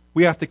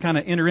 we have to kind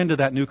of enter into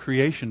that new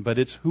creation, but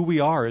it's who we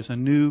are as a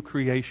new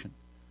creation.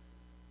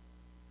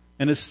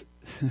 And it's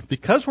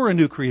because we're a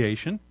new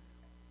creation,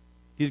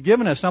 He's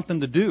given us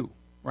something to do,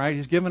 right?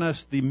 He's given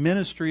us the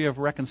ministry of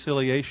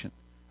reconciliation.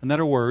 In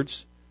other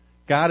words,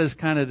 God has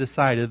kind of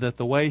decided that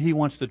the way He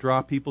wants to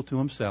draw people to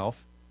Himself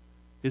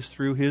is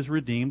through His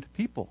redeemed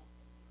people,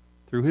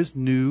 through His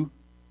new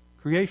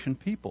creation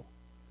people.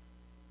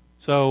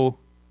 So,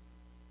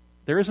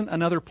 there isn't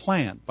another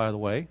plan, by the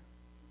way,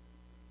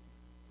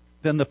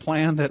 than the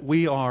plan that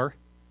we are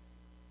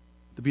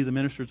to be the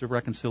ministers of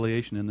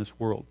reconciliation in this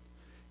world.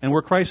 And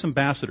we're Christ's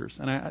ambassadors.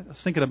 And I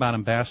was thinking about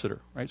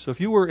ambassador, right? So if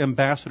you were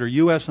ambassador,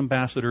 U.S.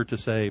 ambassador to,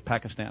 say,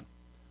 Pakistan,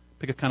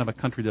 pick a kind of a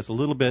country that's a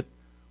little bit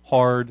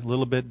hard, a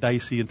little bit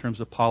dicey in terms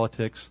of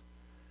politics,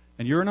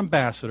 and you're an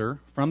ambassador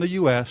from the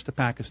U.S. to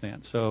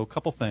Pakistan. So a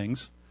couple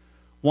things.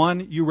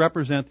 One, you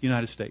represent the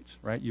United States,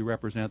 right? You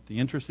represent the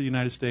interests of the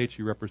United States.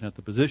 You represent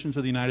the positions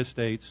of the United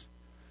States.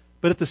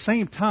 But at the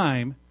same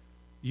time,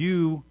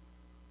 you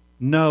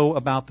know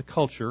about the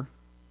culture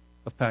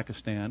of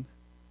Pakistan.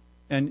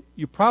 And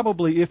you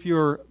probably, if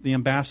you're the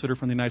ambassador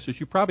from the United States,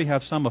 you probably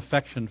have some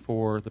affection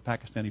for the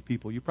Pakistani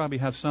people. You probably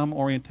have some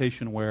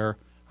orientation where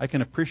I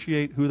can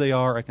appreciate who they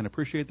are, I can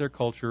appreciate their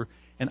culture,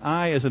 and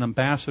I, as an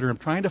ambassador, am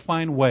trying to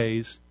find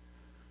ways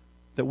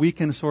that we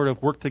can sort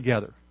of work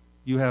together.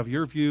 You have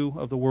your view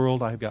of the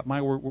world, I've got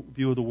my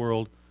view of the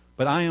world,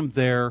 but I am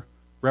there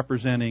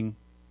representing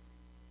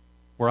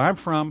where I'm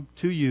from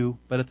to you,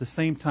 but at the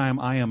same time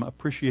I am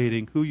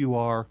appreciating who you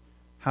are,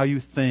 how you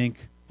think,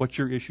 what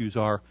your issues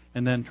are,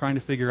 and then trying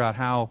to figure out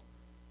how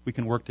we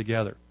can work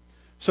together.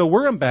 So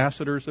we're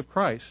ambassadors of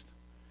Christ.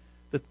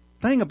 The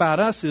thing about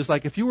us is,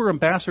 like, if you were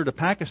ambassador to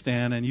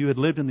Pakistan and you had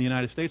lived in the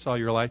United States all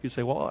your life, you'd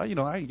say, well, you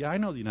know, I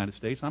know the United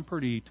States. I'm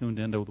pretty tuned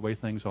into the way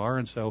things are,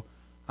 and so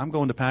I'm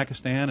going to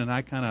Pakistan, and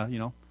I kind of, you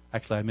know,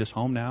 actually I miss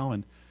home now,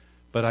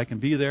 but I can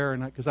be there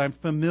because I'm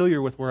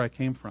familiar with where I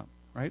came from,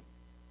 right?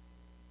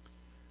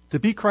 To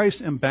be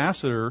Christ's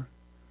ambassador,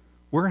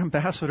 we're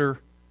ambassador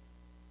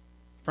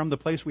from the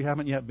place we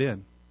haven't yet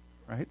been,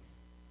 right?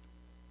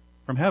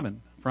 From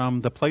heaven,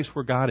 from the place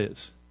where God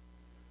is.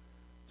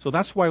 So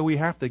that's why we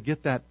have to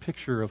get that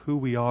picture of who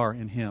we are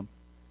in Him,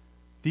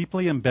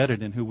 deeply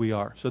embedded in who we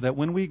are, so that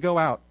when we go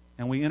out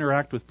and we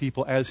interact with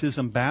people as His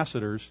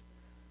ambassadors,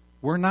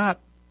 we're not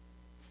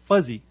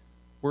fuzzy,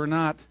 we're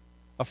not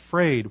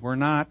afraid, we're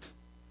not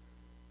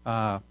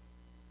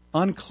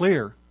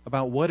unclear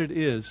about what it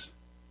is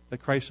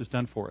that Christ has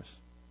done for us.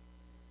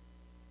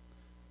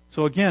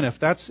 So again,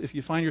 if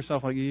you find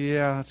yourself like,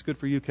 yeah, that's good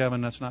for you,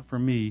 Kevin, that's not for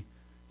me,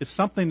 it's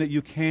something that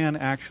you can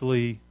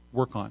actually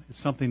work on.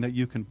 It's something that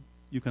you can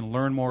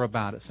learn more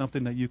about. It's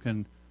something that you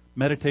can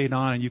meditate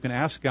on, and you can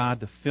ask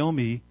God to fill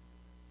me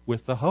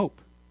with the hope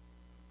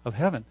of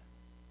heaven.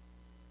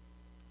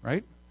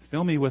 Right?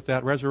 Fill me with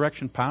that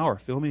resurrection power.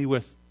 Fill me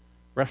with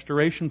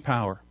restoration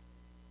power.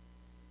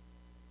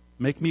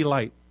 Make me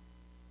light.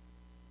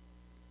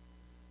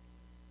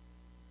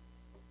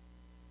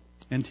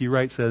 N.T.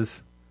 Wright says,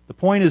 the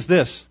point is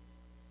this: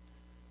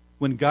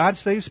 when God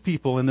saves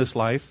people in this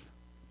life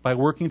by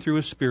working through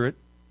His Spirit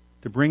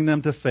to bring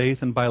them to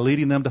faith and by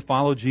leading them to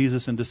follow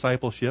Jesus in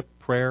discipleship,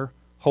 prayer,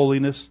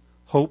 holiness,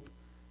 hope,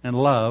 and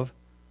love,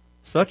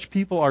 such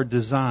people are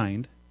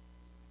designed,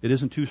 it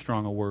isn't too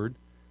strong a word,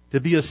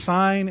 to be a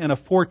sign and a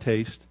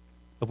foretaste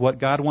of what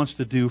God wants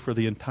to do for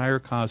the entire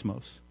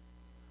cosmos.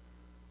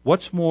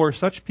 What's more,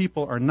 such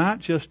people are not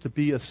just to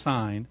be a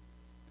sign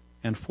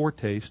and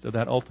foretaste of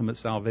that ultimate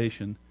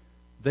salvation.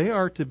 They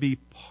are to be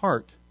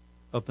part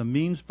of the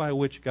means by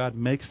which God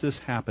makes this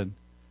happen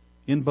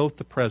in both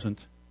the present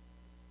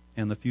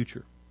and the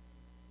future.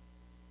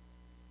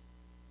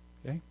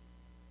 Okay?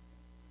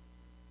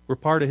 We're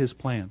part of His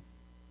plan.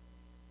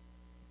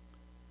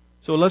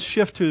 So let's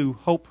shift to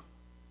hope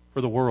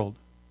for the world.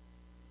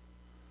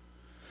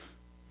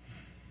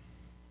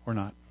 Or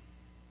not.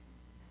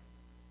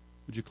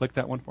 Would you click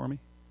that one for me?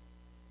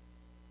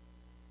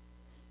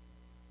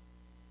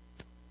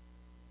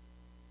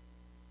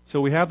 So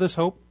we have this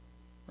hope,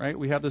 right?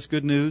 We have this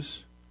good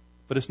news,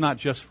 but it's not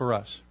just for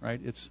us, right?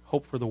 It's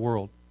hope for the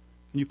world.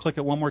 Can you click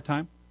it one more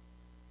time?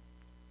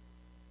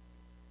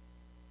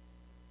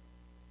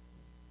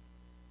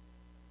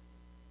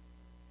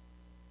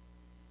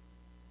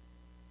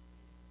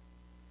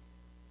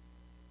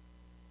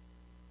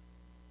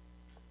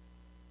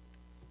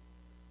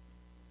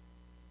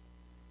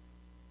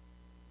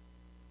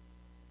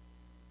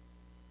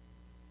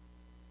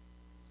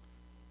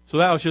 So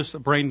that was just a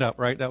brain dump,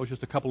 right? That was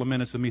just a couple of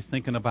minutes of me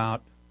thinking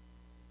about,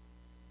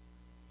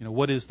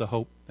 what is the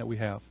hope that we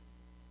have?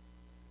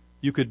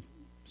 You could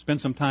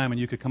spend some time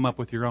and you could come up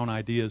with your own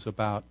ideas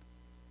about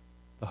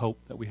the hope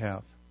that we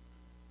have,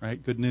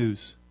 right? Good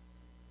news.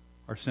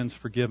 Our sins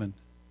forgiven.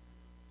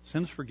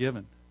 Sins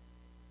forgiven.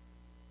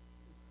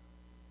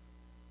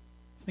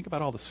 Think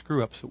about all the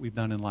screw-ups that we've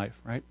done in life,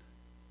 right?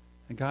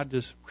 And God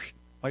just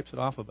wipes it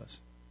off of us.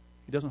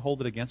 He doesn't hold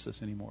it against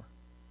us anymore.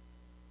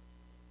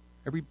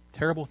 Every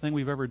terrible thing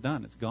we've ever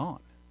done, it's gone.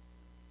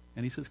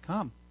 And He says,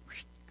 come,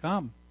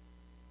 come,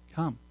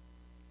 come.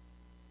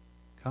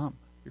 come.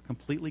 You're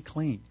completely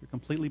clean. You're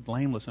completely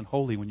blameless and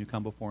holy when you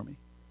come before me.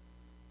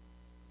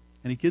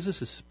 And He gives us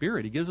His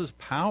Spirit. He gives us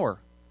power.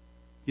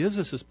 He gives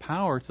us His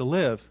power to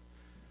live.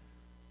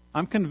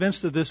 I'm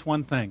convinced of this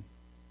one thing.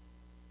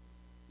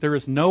 There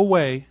is no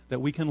way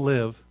that we can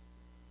live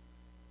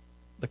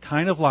the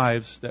kind of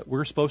lives that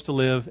we're supposed to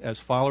live as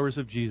followers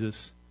of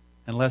Jesus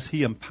unless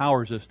He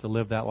empowers us to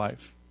live that life.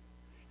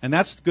 And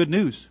that's good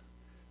news.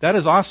 That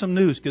is awesome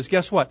news, because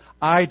guess what?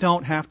 I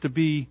don't have to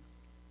be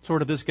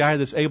sort of this guy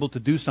that's able to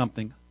do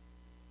something.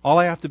 All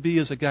I have to be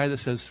is a guy that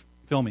says,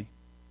 fill me.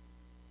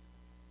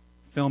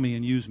 Fill me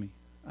and use me,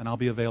 and I'll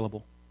be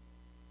available.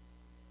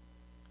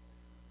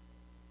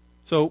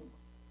 So,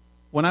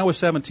 when I was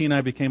 17,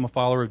 I became a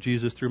follower of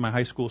Jesus through my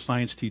high school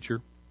science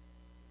teacher.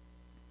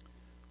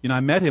 You know, I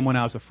met him when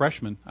I was a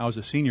freshman. I was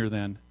a senior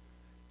then.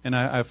 And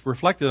I've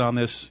reflected on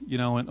this, you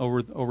know, and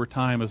over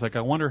time. It's like,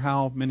 I wonder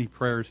how many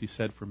prayers he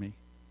said for me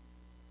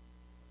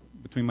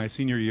between my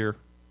senior year,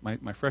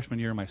 my freshman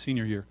year and my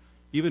senior year.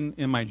 Even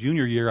in my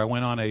junior year, I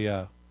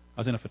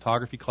was in a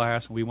photography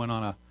class, and we went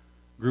on a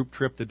group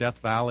trip to Death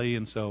Valley,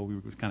 and so we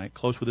were kind of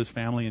close with his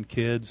family and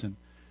kids.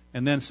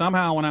 And then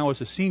somehow when I was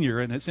a senior,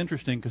 and it's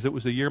interesting because it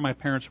was the year my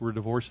parents were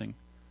divorcing.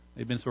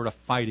 They'd been sort of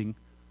fighting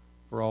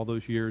for all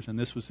those years, and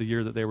this was the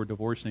year that they were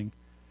divorcing.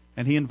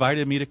 And he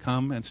invited me to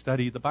come and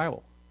study the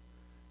Bible.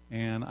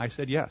 And I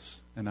said yes,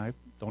 and I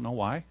don't know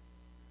why,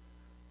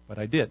 but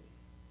I did.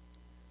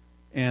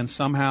 And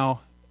somehow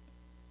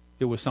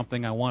it was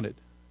something I wanted.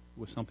 It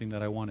was something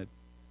that I wanted.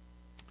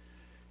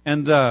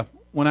 And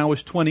when I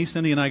was 20,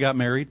 Cindy and I got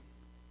married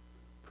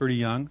pretty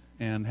young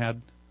and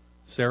had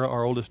Sarah,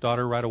 our oldest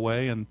daughter, right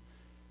away, and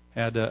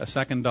had a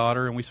second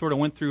daughter. And we sort of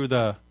went through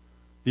the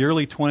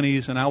early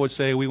 20s, and I would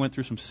say we went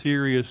through some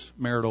serious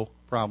marital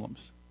problems.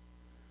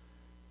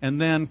 And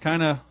then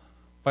kind of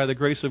by the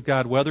grace of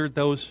God, weathered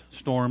those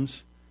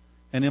storms.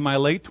 And in my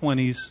late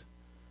 20s,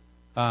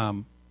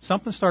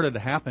 something started to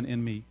happen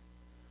in me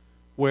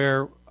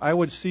where I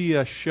would see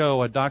a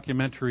show, a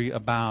documentary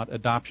about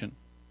adoption.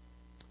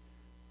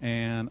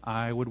 And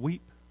I would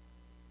weep,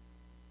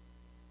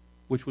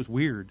 which was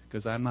weird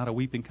because I'm not a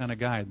weeping kind of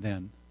guy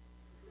then.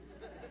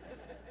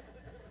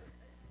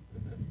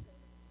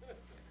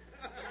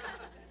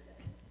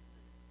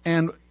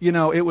 And, you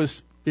know,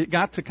 it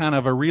got to kind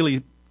of a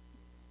really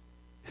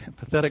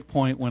pathetic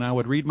point when I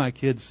would read my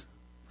kids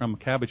from a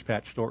Cabbage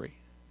Patch story.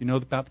 You know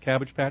about the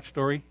Cabbage Patch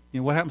story? You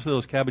know, what happens to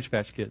those Cabbage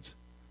Patch kids?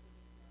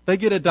 They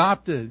get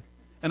adopted,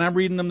 and I'm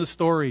reading them the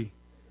story,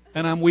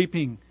 and I'm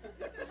weeping.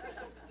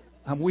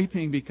 I'm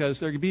weeping because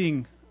they're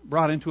being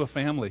brought into a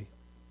family.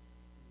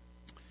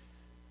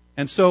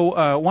 And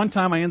so one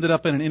time I ended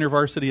up at an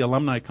InterVarsity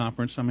alumni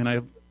conference. I mean,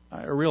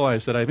 I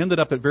realized that I've ended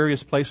up at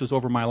various places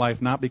over my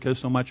life, not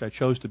because so much I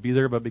chose to be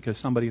there, but because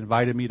somebody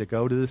invited me to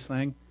go to this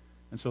thing.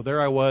 And so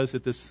there I was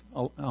at this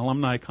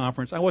alumni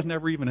conference. I was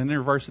never even an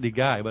InterVarsity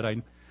guy, but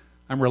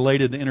I'm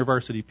related to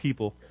InterVarsity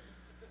people.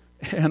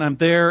 And I'm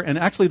there, and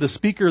actually the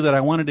speaker that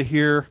I wanted to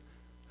hear,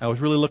 I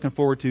was really looking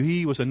forward to,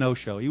 he was a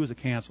no-show. He was a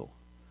cancel.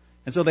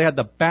 And so they had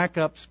the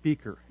backup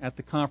speaker at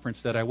the conference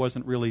that I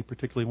wasn't really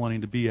particularly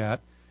wanting to be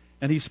at.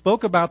 And he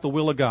spoke about the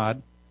will of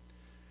God.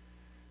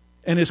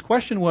 And his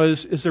question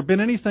was, has there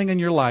been anything in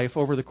your life,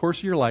 over the course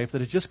of your life,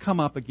 that has just come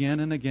up again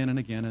and again and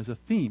again as a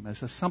theme,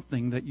 as a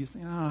something that you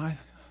think,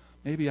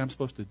 maybe I'm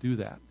supposed to do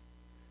that.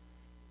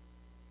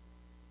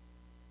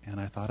 And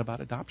I thought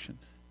about adoption.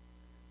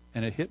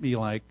 And it hit me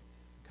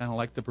kind of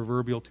like the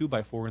proverbial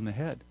 2x4 in the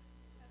head.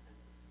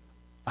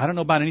 I don't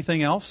know about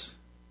anything else.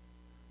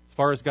 As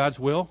far as God's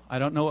will, I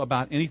don't know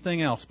about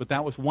anything else. But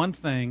that was one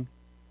thing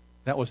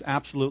that was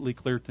absolutely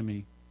clear to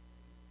me.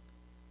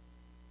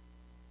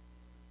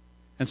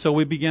 And so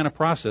we began a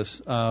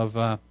process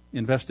of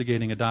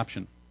investigating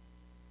adoption.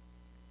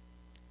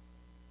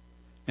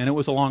 And it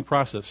was a long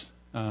process.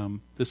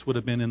 This would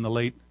have been in the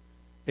late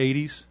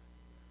 80s.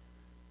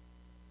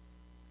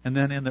 And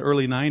then in the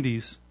early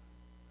 90s,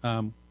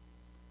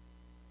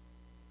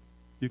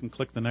 you can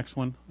click the next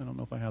one. I don't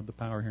know if I have the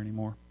power here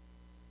anymore.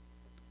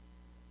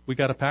 We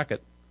got a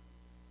packet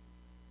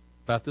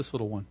about this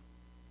little one.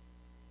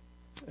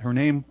 Her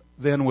name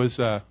then was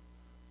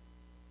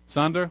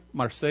Sandra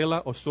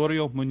Marcela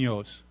Osorio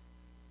Munoz,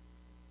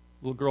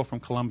 little girl from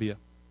Colombia.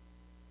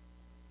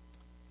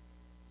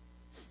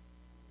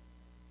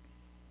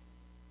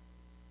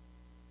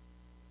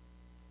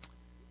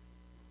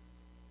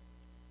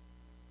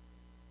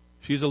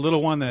 She's a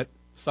little one that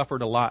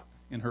suffered a lot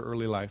in her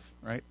early life,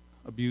 right?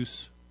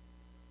 Abuse,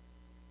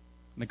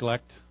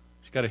 neglect.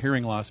 She got a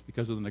hearing loss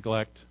because of the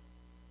neglect.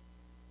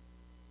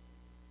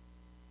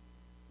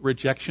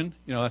 Rejection.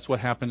 You know, that's what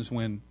happens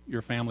when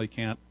your family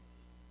can't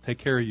take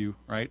care of you,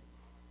 right?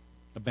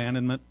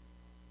 Abandonment.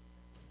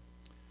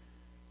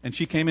 And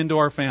she came into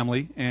our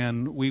family,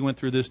 and we went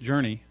through this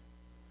journey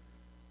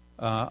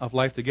of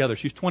life together.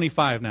 She's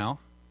 25 now,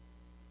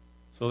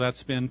 so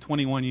that's been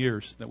 21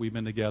 years that we've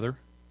been together.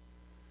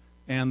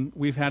 And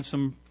we've had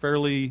some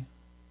fairly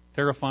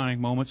terrifying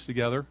moments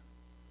together,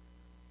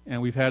 and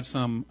we've had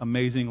some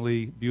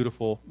amazingly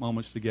beautiful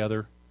moments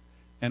together.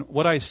 And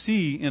what I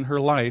see in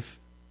her life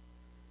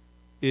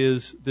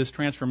is this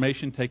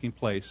transformation taking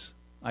place,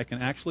 I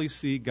can actually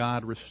see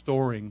God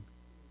restoring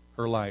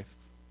her life.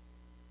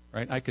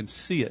 Right? I can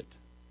see it.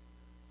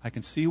 I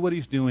can see what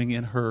He's doing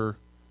in her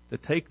to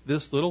take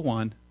this little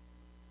one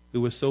who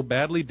was so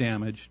badly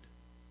damaged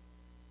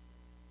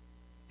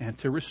and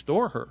to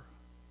restore her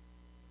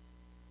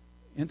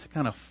into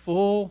kind of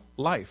full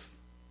life.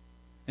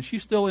 And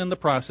she's still in the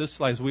process,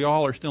 as we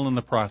all are still in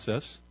the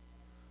process.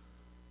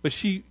 But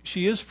she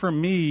is, for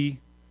me,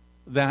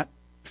 that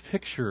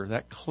picture,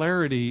 that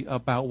clarity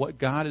about what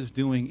God is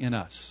doing in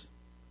us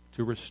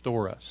to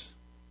restore us.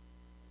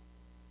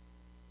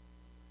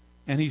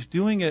 And He's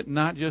doing it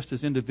not just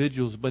as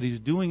individuals, but He's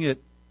doing it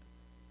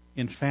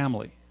in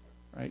family,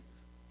 right?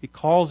 He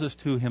calls us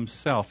to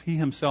Himself. He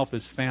Himself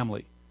is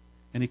family.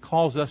 And He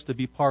calls us to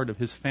be part of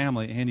His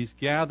family. And He's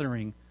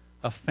gathering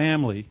a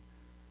family.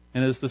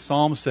 And as the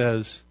Psalm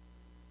says,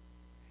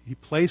 He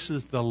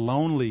places the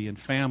lonely in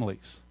families.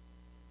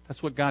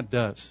 That's what God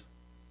does.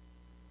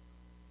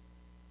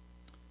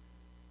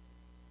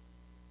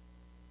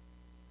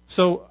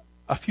 So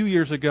a few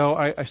years ago,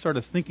 I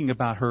started thinking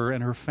about her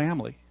and her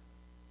family.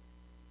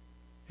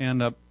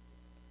 And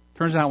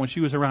turns out when she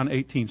was around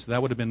 18, so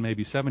that would have been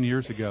maybe 7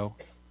 years ago,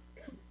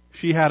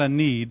 she had a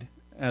need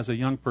as a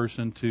young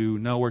person to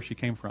know where she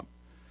came from.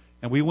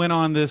 And we went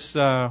on this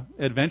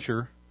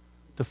adventure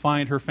to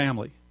find her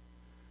family.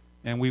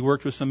 And we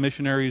worked with some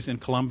missionaries in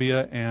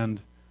Colombia, and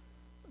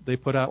they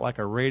put out like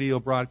a radio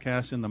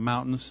broadcast in the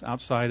mountains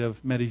outside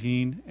of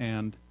Medellin,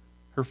 and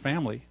her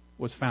family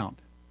was found.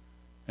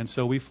 And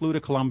so we flew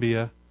to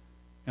Colombia,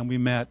 and we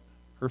met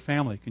her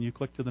family. Can you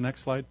click to the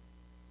next slide?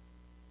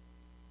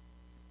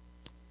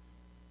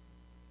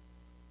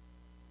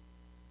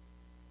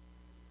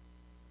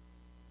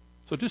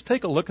 So just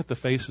take a look at the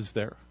faces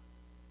there.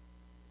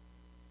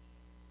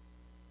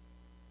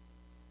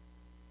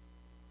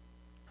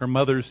 Her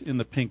mother's in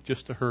the pink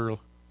just to her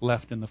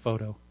left in the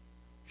photo.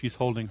 She's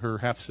holding her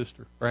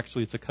half-sister. Or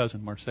actually, it's a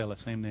cousin, Marcela,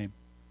 same name.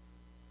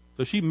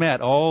 So she met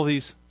all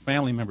these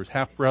family members,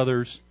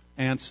 half-brothers,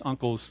 aunts,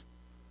 uncles,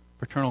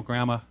 paternal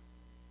grandma.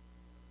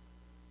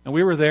 And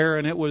we were there,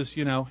 and it was,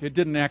 it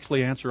didn't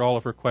actually answer all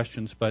of her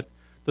questions. But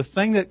the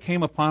thing that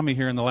came upon me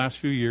here in the last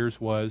few years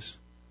was,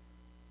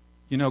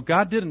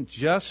 God didn't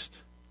just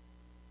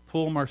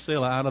pull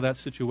Marcela out of that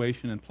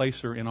situation and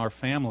place her in our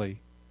family,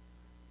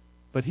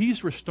 but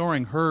He's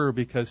restoring her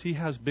because He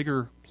has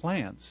bigger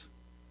plans.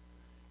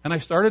 And I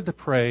started to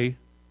pray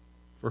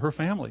for her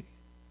family.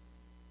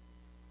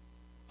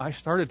 I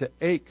started to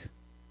ache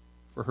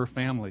for her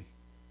family.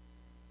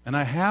 And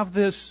I have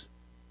this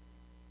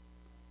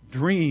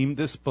dream,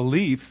 this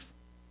belief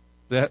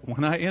that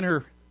when I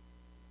enter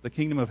the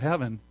kingdom of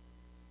heaven,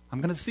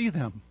 I'm going to see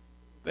them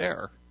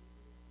there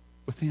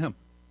with Him.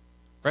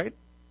 Right?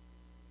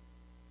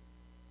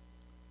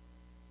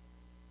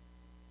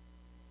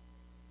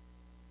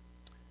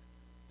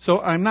 So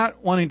I'm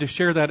not wanting to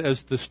share that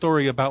as the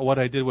story about what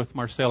I did with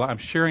Marcela. I'm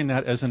sharing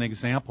that as an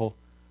example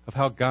of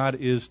how God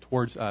is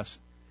towards us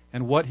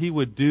and what He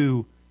would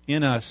do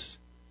in us.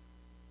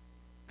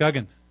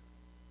 Guggen,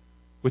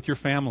 with your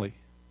family,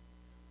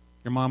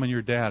 your mom and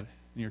your dad,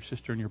 and your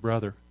sister and your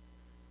brother,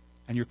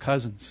 and your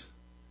cousins,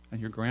 and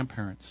your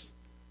grandparents,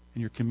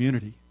 and your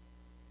community.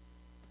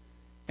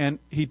 And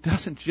He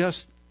doesn't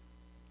just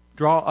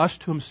draw us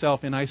to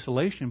Himself in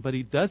isolation, but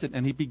He does it,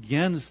 and He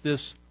begins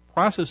this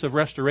process of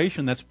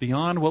restoration that's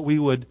beyond what we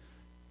would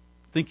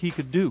think He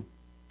could do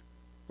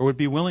or would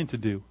be willing to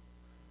do.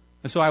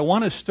 And so I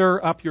want to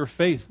stir up your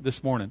faith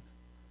this morning.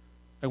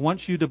 I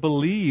want you to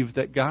believe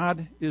that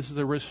God is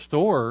the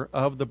restorer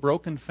of the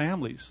broken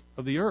families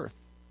of the earth.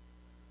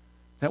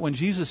 That when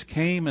Jesus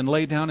came and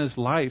laid down His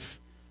life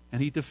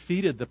and He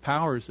defeated the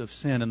powers of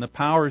sin and the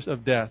powers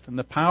of death and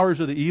the powers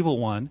of the evil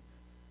one,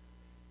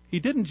 He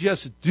didn't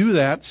just do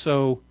that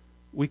so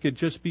we could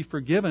just be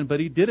forgiven, but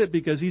He did it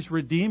because He's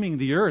redeeming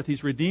the earth.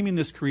 He's redeeming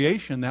this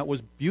creation that was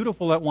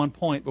beautiful at one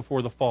point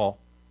before the fall.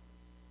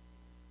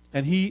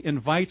 And He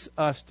invites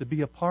us to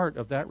be a part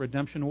of that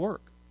redemption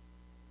work.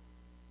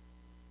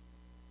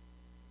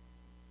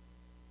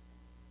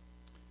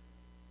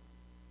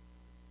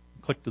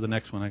 Click to the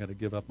next one. I got to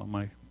give up on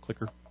my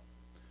clicker.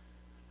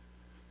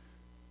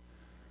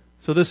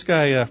 So this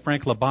guy,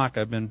 Frank Labac,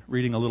 I've been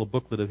reading a little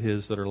booklet of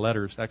his that are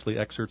letters, actually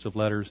excerpts of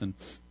letters, and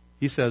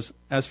he says,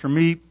 "As for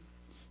me,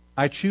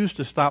 I choose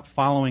to stop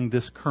following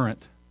this current,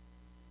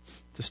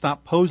 to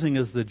stop posing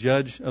as the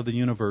judge of the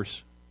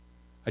universe.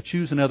 I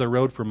choose another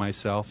road for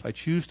myself. I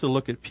choose to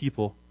look at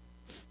people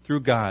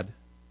through God,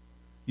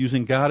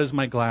 using God as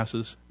my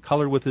glasses,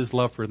 colored with His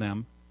love for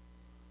them.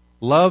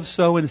 Love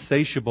so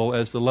insatiable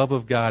as the love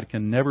of God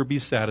can never be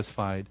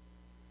satisfied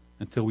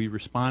until we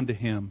respond to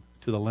Him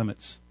to the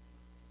limits.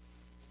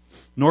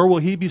 Nor will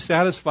He be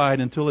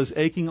satisfied until His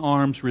aching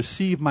arms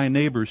receive my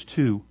neighbors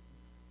too,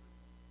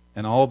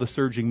 and all the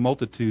surging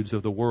multitudes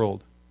of the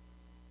world,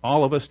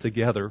 all of us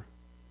together,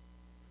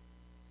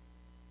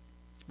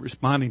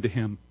 responding to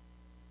Him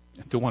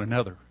and to one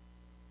another."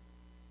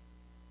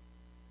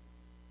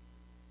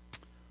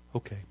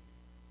 Okay.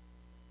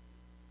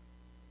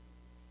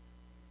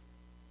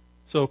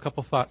 So a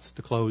couple thoughts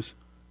to close.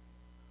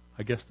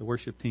 I guess the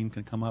worship team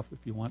can come up if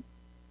you want.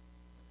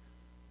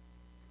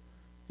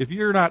 If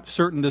you're not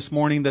certain this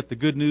morning that the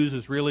good news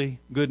is really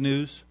good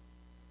news,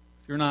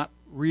 if you're not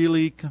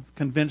really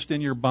convinced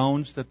in your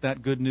bones that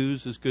that good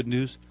news is good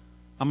news,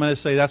 I'm going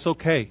to say that's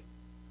okay.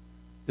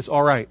 It's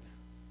all right.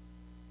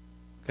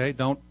 Okay?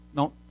 Don't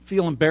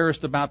feel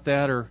embarrassed about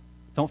that or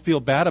don't feel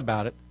bad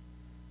about it.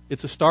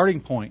 It's a starting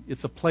point.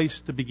 It's a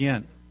place to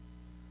begin.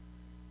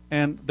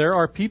 And there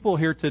are people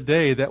here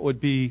today that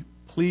would be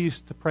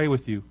pleased to pray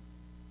with you,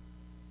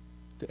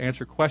 to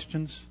answer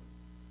questions,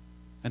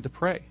 and to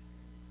pray.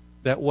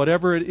 That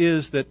whatever it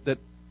is that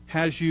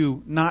has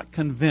you not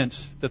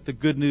convinced that the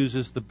good news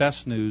is the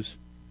best news,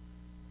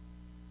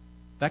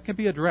 that can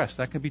be addressed,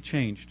 that can be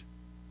changed.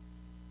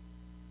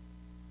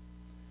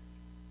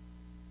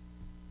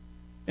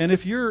 And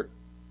if you're,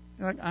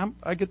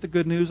 I get the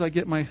good news, I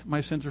get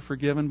my sins are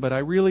forgiven, but I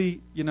really,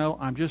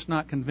 I'm just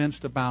not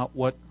convinced about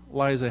what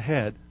lies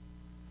ahead.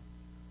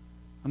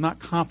 I'm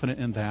not confident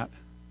in that.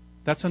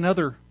 That's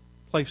another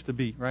place to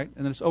be, right?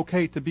 And it's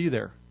okay to be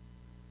there.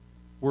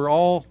 We're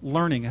all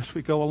learning as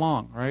we go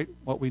along, right?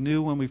 What we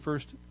knew when we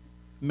first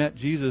met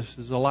Jesus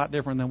is a lot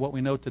different than what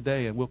we know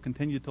today, and we'll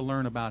continue to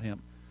learn about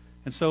Him.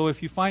 And so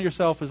if you find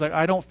yourself as like,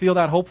 I don't feel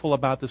that hopeful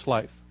about this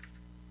life,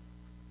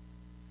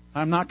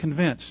 I'm not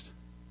convinced,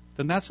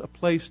 then that's a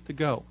place to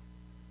go.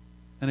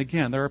 And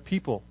again, there are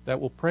people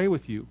that will pray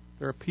with you.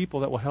 There are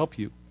people that will help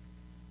you.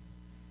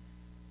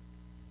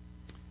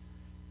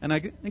 And I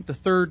think the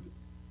third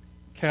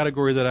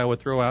category that I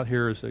would throw out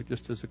here is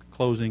just as a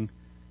closing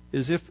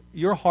is if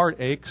your heart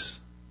aches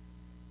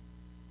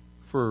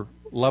for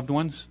loved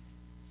ones,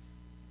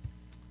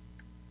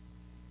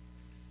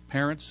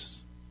 parents,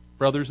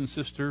 brothers and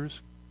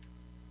sisters,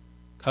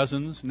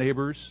 cousins,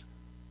 neighbors,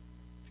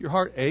 if your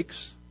heart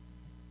aches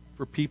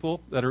for people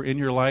that are in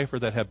your life or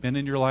that have been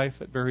in your life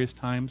at various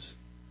times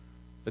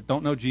that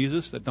don't know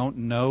Jesus, that don't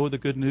know the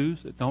good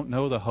news, that don't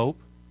know the hope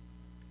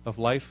of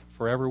life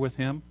forever with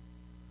Him,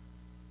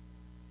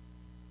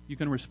 you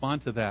can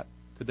respond to that.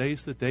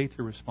 Today's the day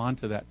to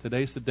respond to that.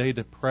 Today's the day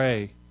to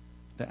pray,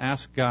 to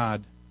ask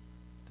God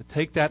to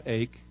take that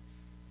ache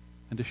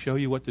and to show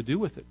you what to do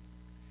with it.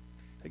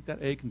 Take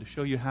that ache and to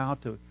show you how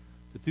to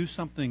do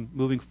something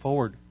moving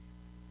forward.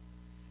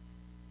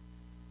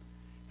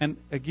 And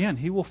again,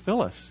 He will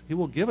fill us. He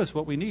will give us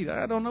what we need.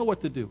 I don't know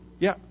what to do.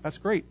 Yeah, that's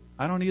great.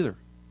 I don't either.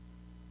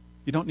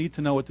 You don't need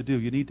to know what to do.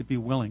 You need to be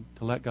willing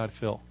to let God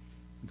fill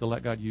and to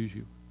let God use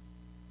you.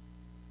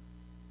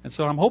 And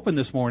so I'm hoping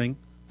this morning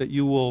that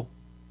you will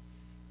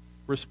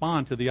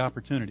respond to the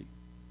opportunity.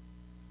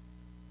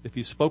 If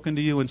He's spoken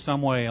to you in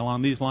some way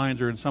along these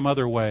lines or in some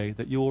other way,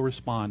 that you will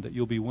respond, that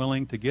you'll be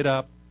willing to get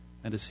up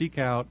and to seek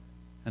out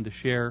and to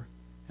share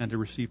and to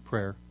receive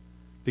prayer.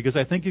 Because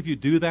I think if you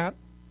do that,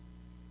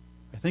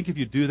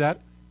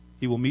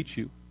 He will meet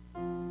you.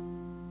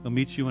 He'll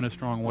meet you in a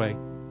strong way.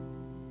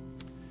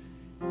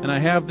 And I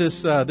have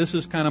this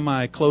is kind of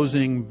my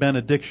closing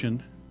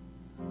benediction.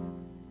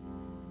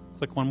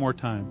 Click one more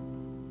time.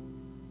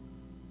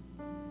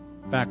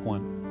 Back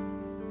one.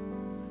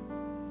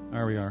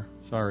 There we are.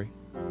 Sorry.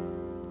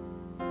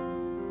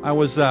 I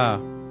was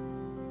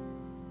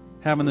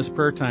having this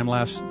prayer time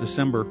last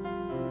December,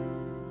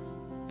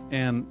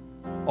 and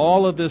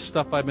all of this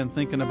stuff I've been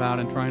thinking about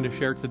and trying to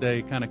share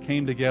today kind of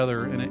came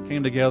together, and it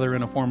came together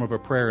in a form of a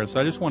prayer. And so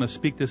I just want to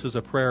speak this as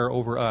a prayer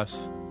over us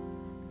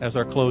as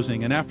our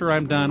closing. And after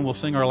I'm done, we'll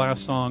sing our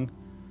last song.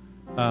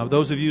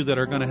 Those of you that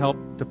are going to help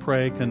to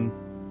pray can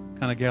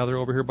kind of gather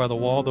over here by the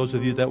wall. Those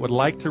of you that would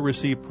like to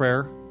receive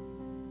prayer,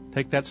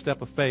 take that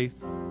step of faith.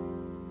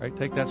 Right?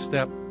 Take that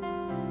step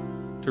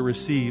to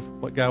receive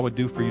what God would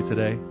do for you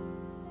today.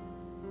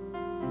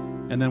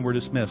 And then we're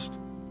dismissed.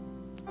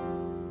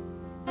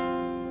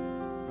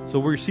 So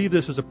we receive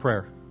this as a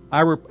prayer.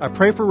 I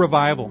pray for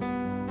revival.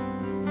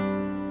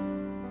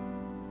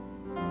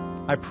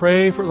 I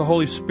pray for the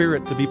Holy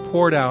Spirit to be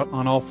poured out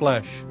on all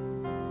flesh,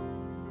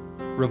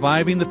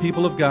 reviving the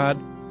people of God,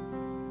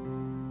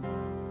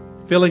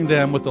 filling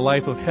them with the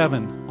life of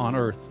heaven on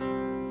earth,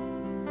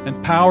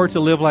 and power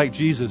to live like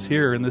Jesus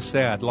here in this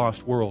sad,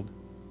 lost world,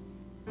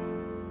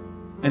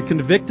 and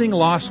convicting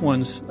lost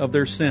ones of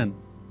their sin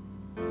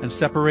and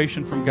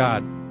separation from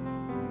God,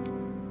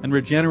 and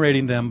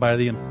regenerating them by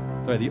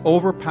the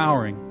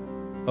overpowering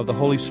of the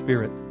Holy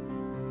Spirit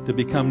to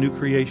become new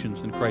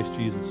creations in Christ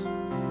Jesus.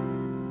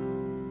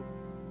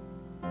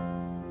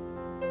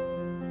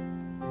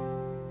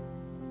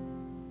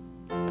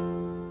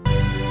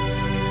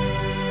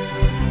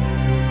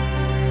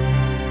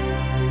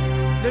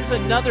 There's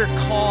another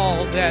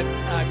call that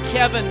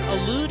Kevin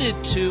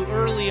alluded to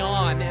early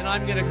on, and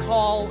I'm going to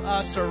call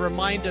us or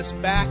remind us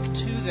back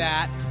to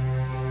that.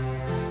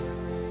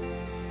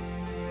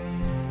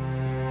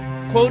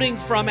 Quoting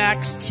from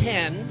Acts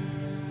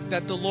 10,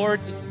 that the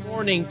Lord this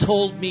morning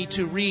told me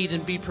to read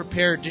and be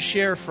prepared to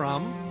share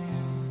from.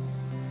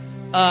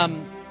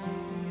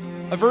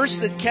 A verse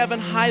that Kevin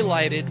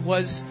highlighted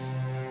was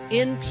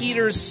in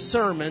Peter's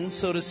sermon,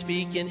 so to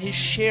speak, in his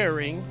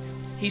sharing.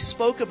 He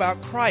spoke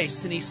about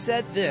Christ, and he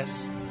said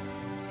this: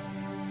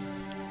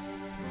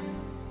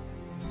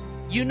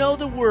 You know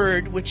the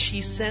word which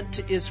he sent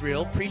to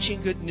Israel,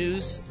 preaching good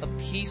news of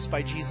peace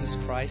by Jesus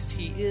Christ.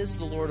 He is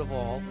the Lord of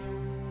all.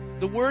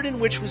 The word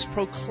in which was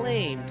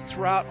proclaimed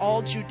throughout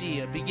all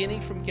Judea, beginning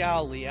from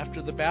Galilee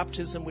after the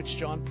baptism which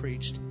John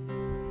preached,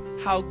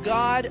 how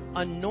God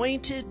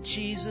anointed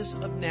Jesus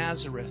of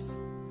Nazareth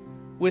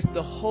with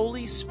the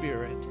Holy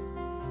Spirit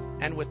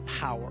and with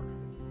power.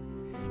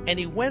 And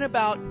he went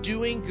about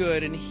doing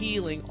good and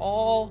healing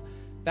all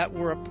that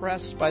were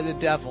oppressed by the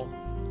devil.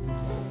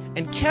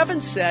 And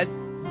Kevin said,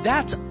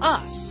 that's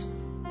us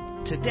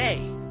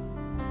today.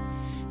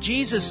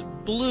 Jesus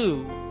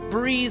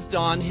breathed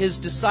on his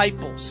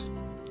disciples.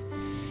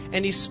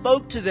 And he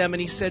spoke to them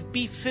and he said,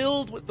 be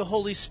filled with the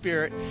Holy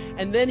Spirit.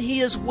 And then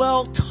he as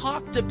well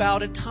talked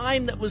about a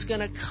time that was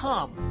going to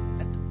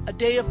come, a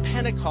day of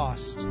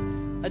Pentecost,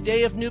 a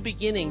day of new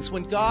beginnings,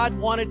 when God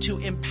wanted to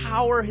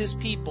empower his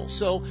people.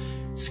 So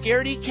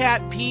scaredy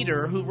cat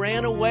Peter, who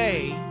ran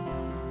away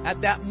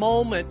at that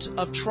moment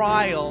of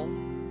trial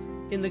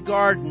in the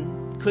garden,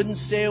 couldn't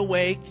stay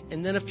awake,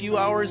 and then a few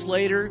hours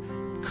later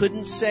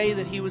couldn't say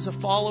that he was a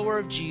follower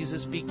of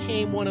Jesus,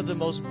 became one of the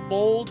most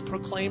bold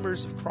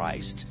proclaimers of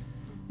Christ.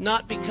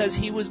 Not because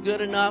he was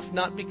good enough,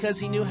 not because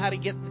he knew how to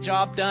get the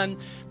job done,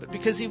 but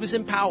because he was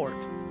empowered.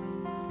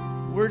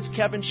 Words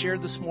Kevin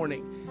shared this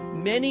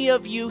morning. Many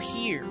of you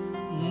here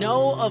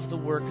know of the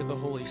work of the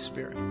Holy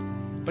Spirit,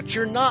 but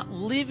you're not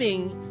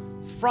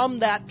living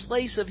from that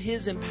place of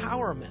his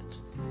empowerment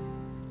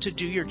to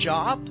do your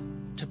job,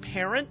 to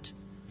parent,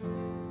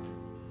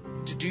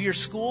 to do your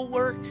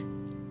schoolwork.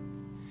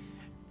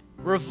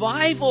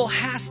 Revival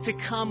has to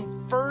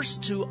come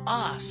first to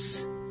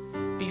us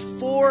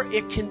before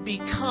it can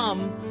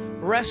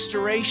become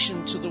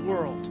restoration to the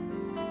world.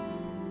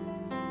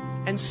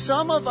 And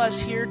some of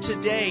us here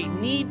today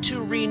need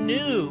to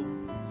renew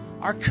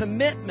our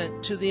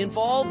commitment to the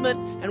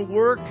involvement and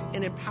work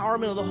and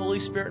empowerment of the Holy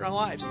Spirit in our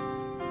lives.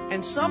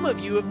 And some of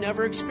you have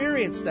never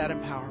experienced that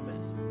empowerment.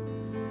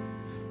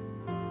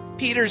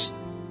 Peter's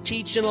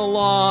teaching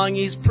along,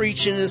 he's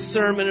preaching his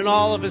sermon, and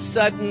all of a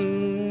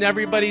sudden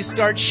everybody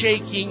starts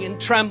shaking and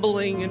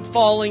trembling and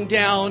falling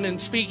down and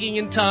speaking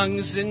in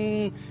tongues,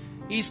 and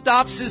he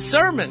stops his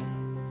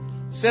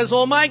sermon. Says,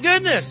 oh my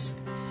goodness,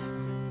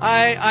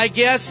 I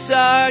guess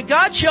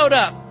God showed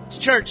up to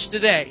church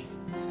today.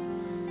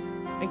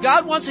 And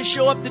God wants to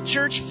show up to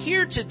church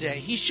here today.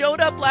 He showed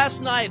up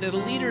last night at a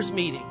leaders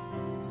meeting.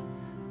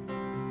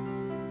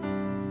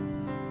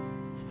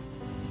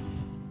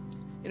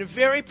 In a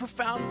very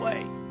profound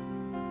way.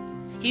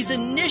 He's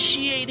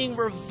initiating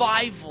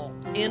revival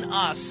in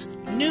us.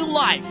 New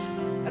life.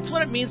 That's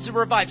what it means to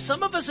revive.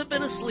 Some of us have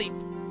been asleep.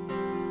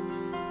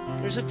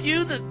 There's a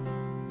few that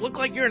look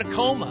like you're in a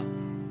coma.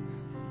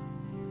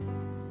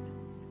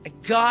 And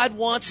God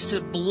wants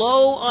to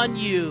blow on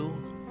you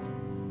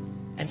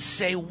and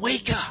say,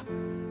 wake up.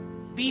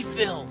 Be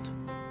filled.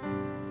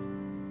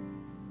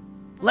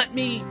 Let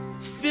me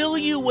fill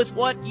you with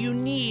what you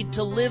need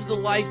to live the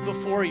life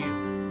before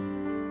you.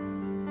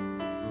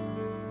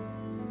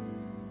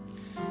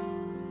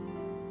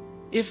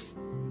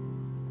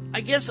 I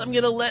guess I'm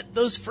going to let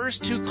those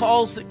first two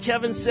calls that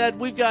Kevin said,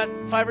 we've got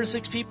 5 or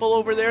 6 people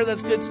over there,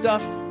 that's good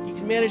stuff. You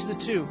can manage the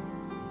 2.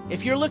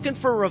 If you're looking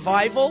for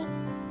revival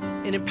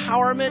and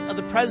empowerment of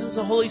the presence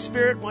of the Holy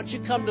Spirit, why don't you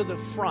come to the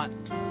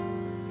front?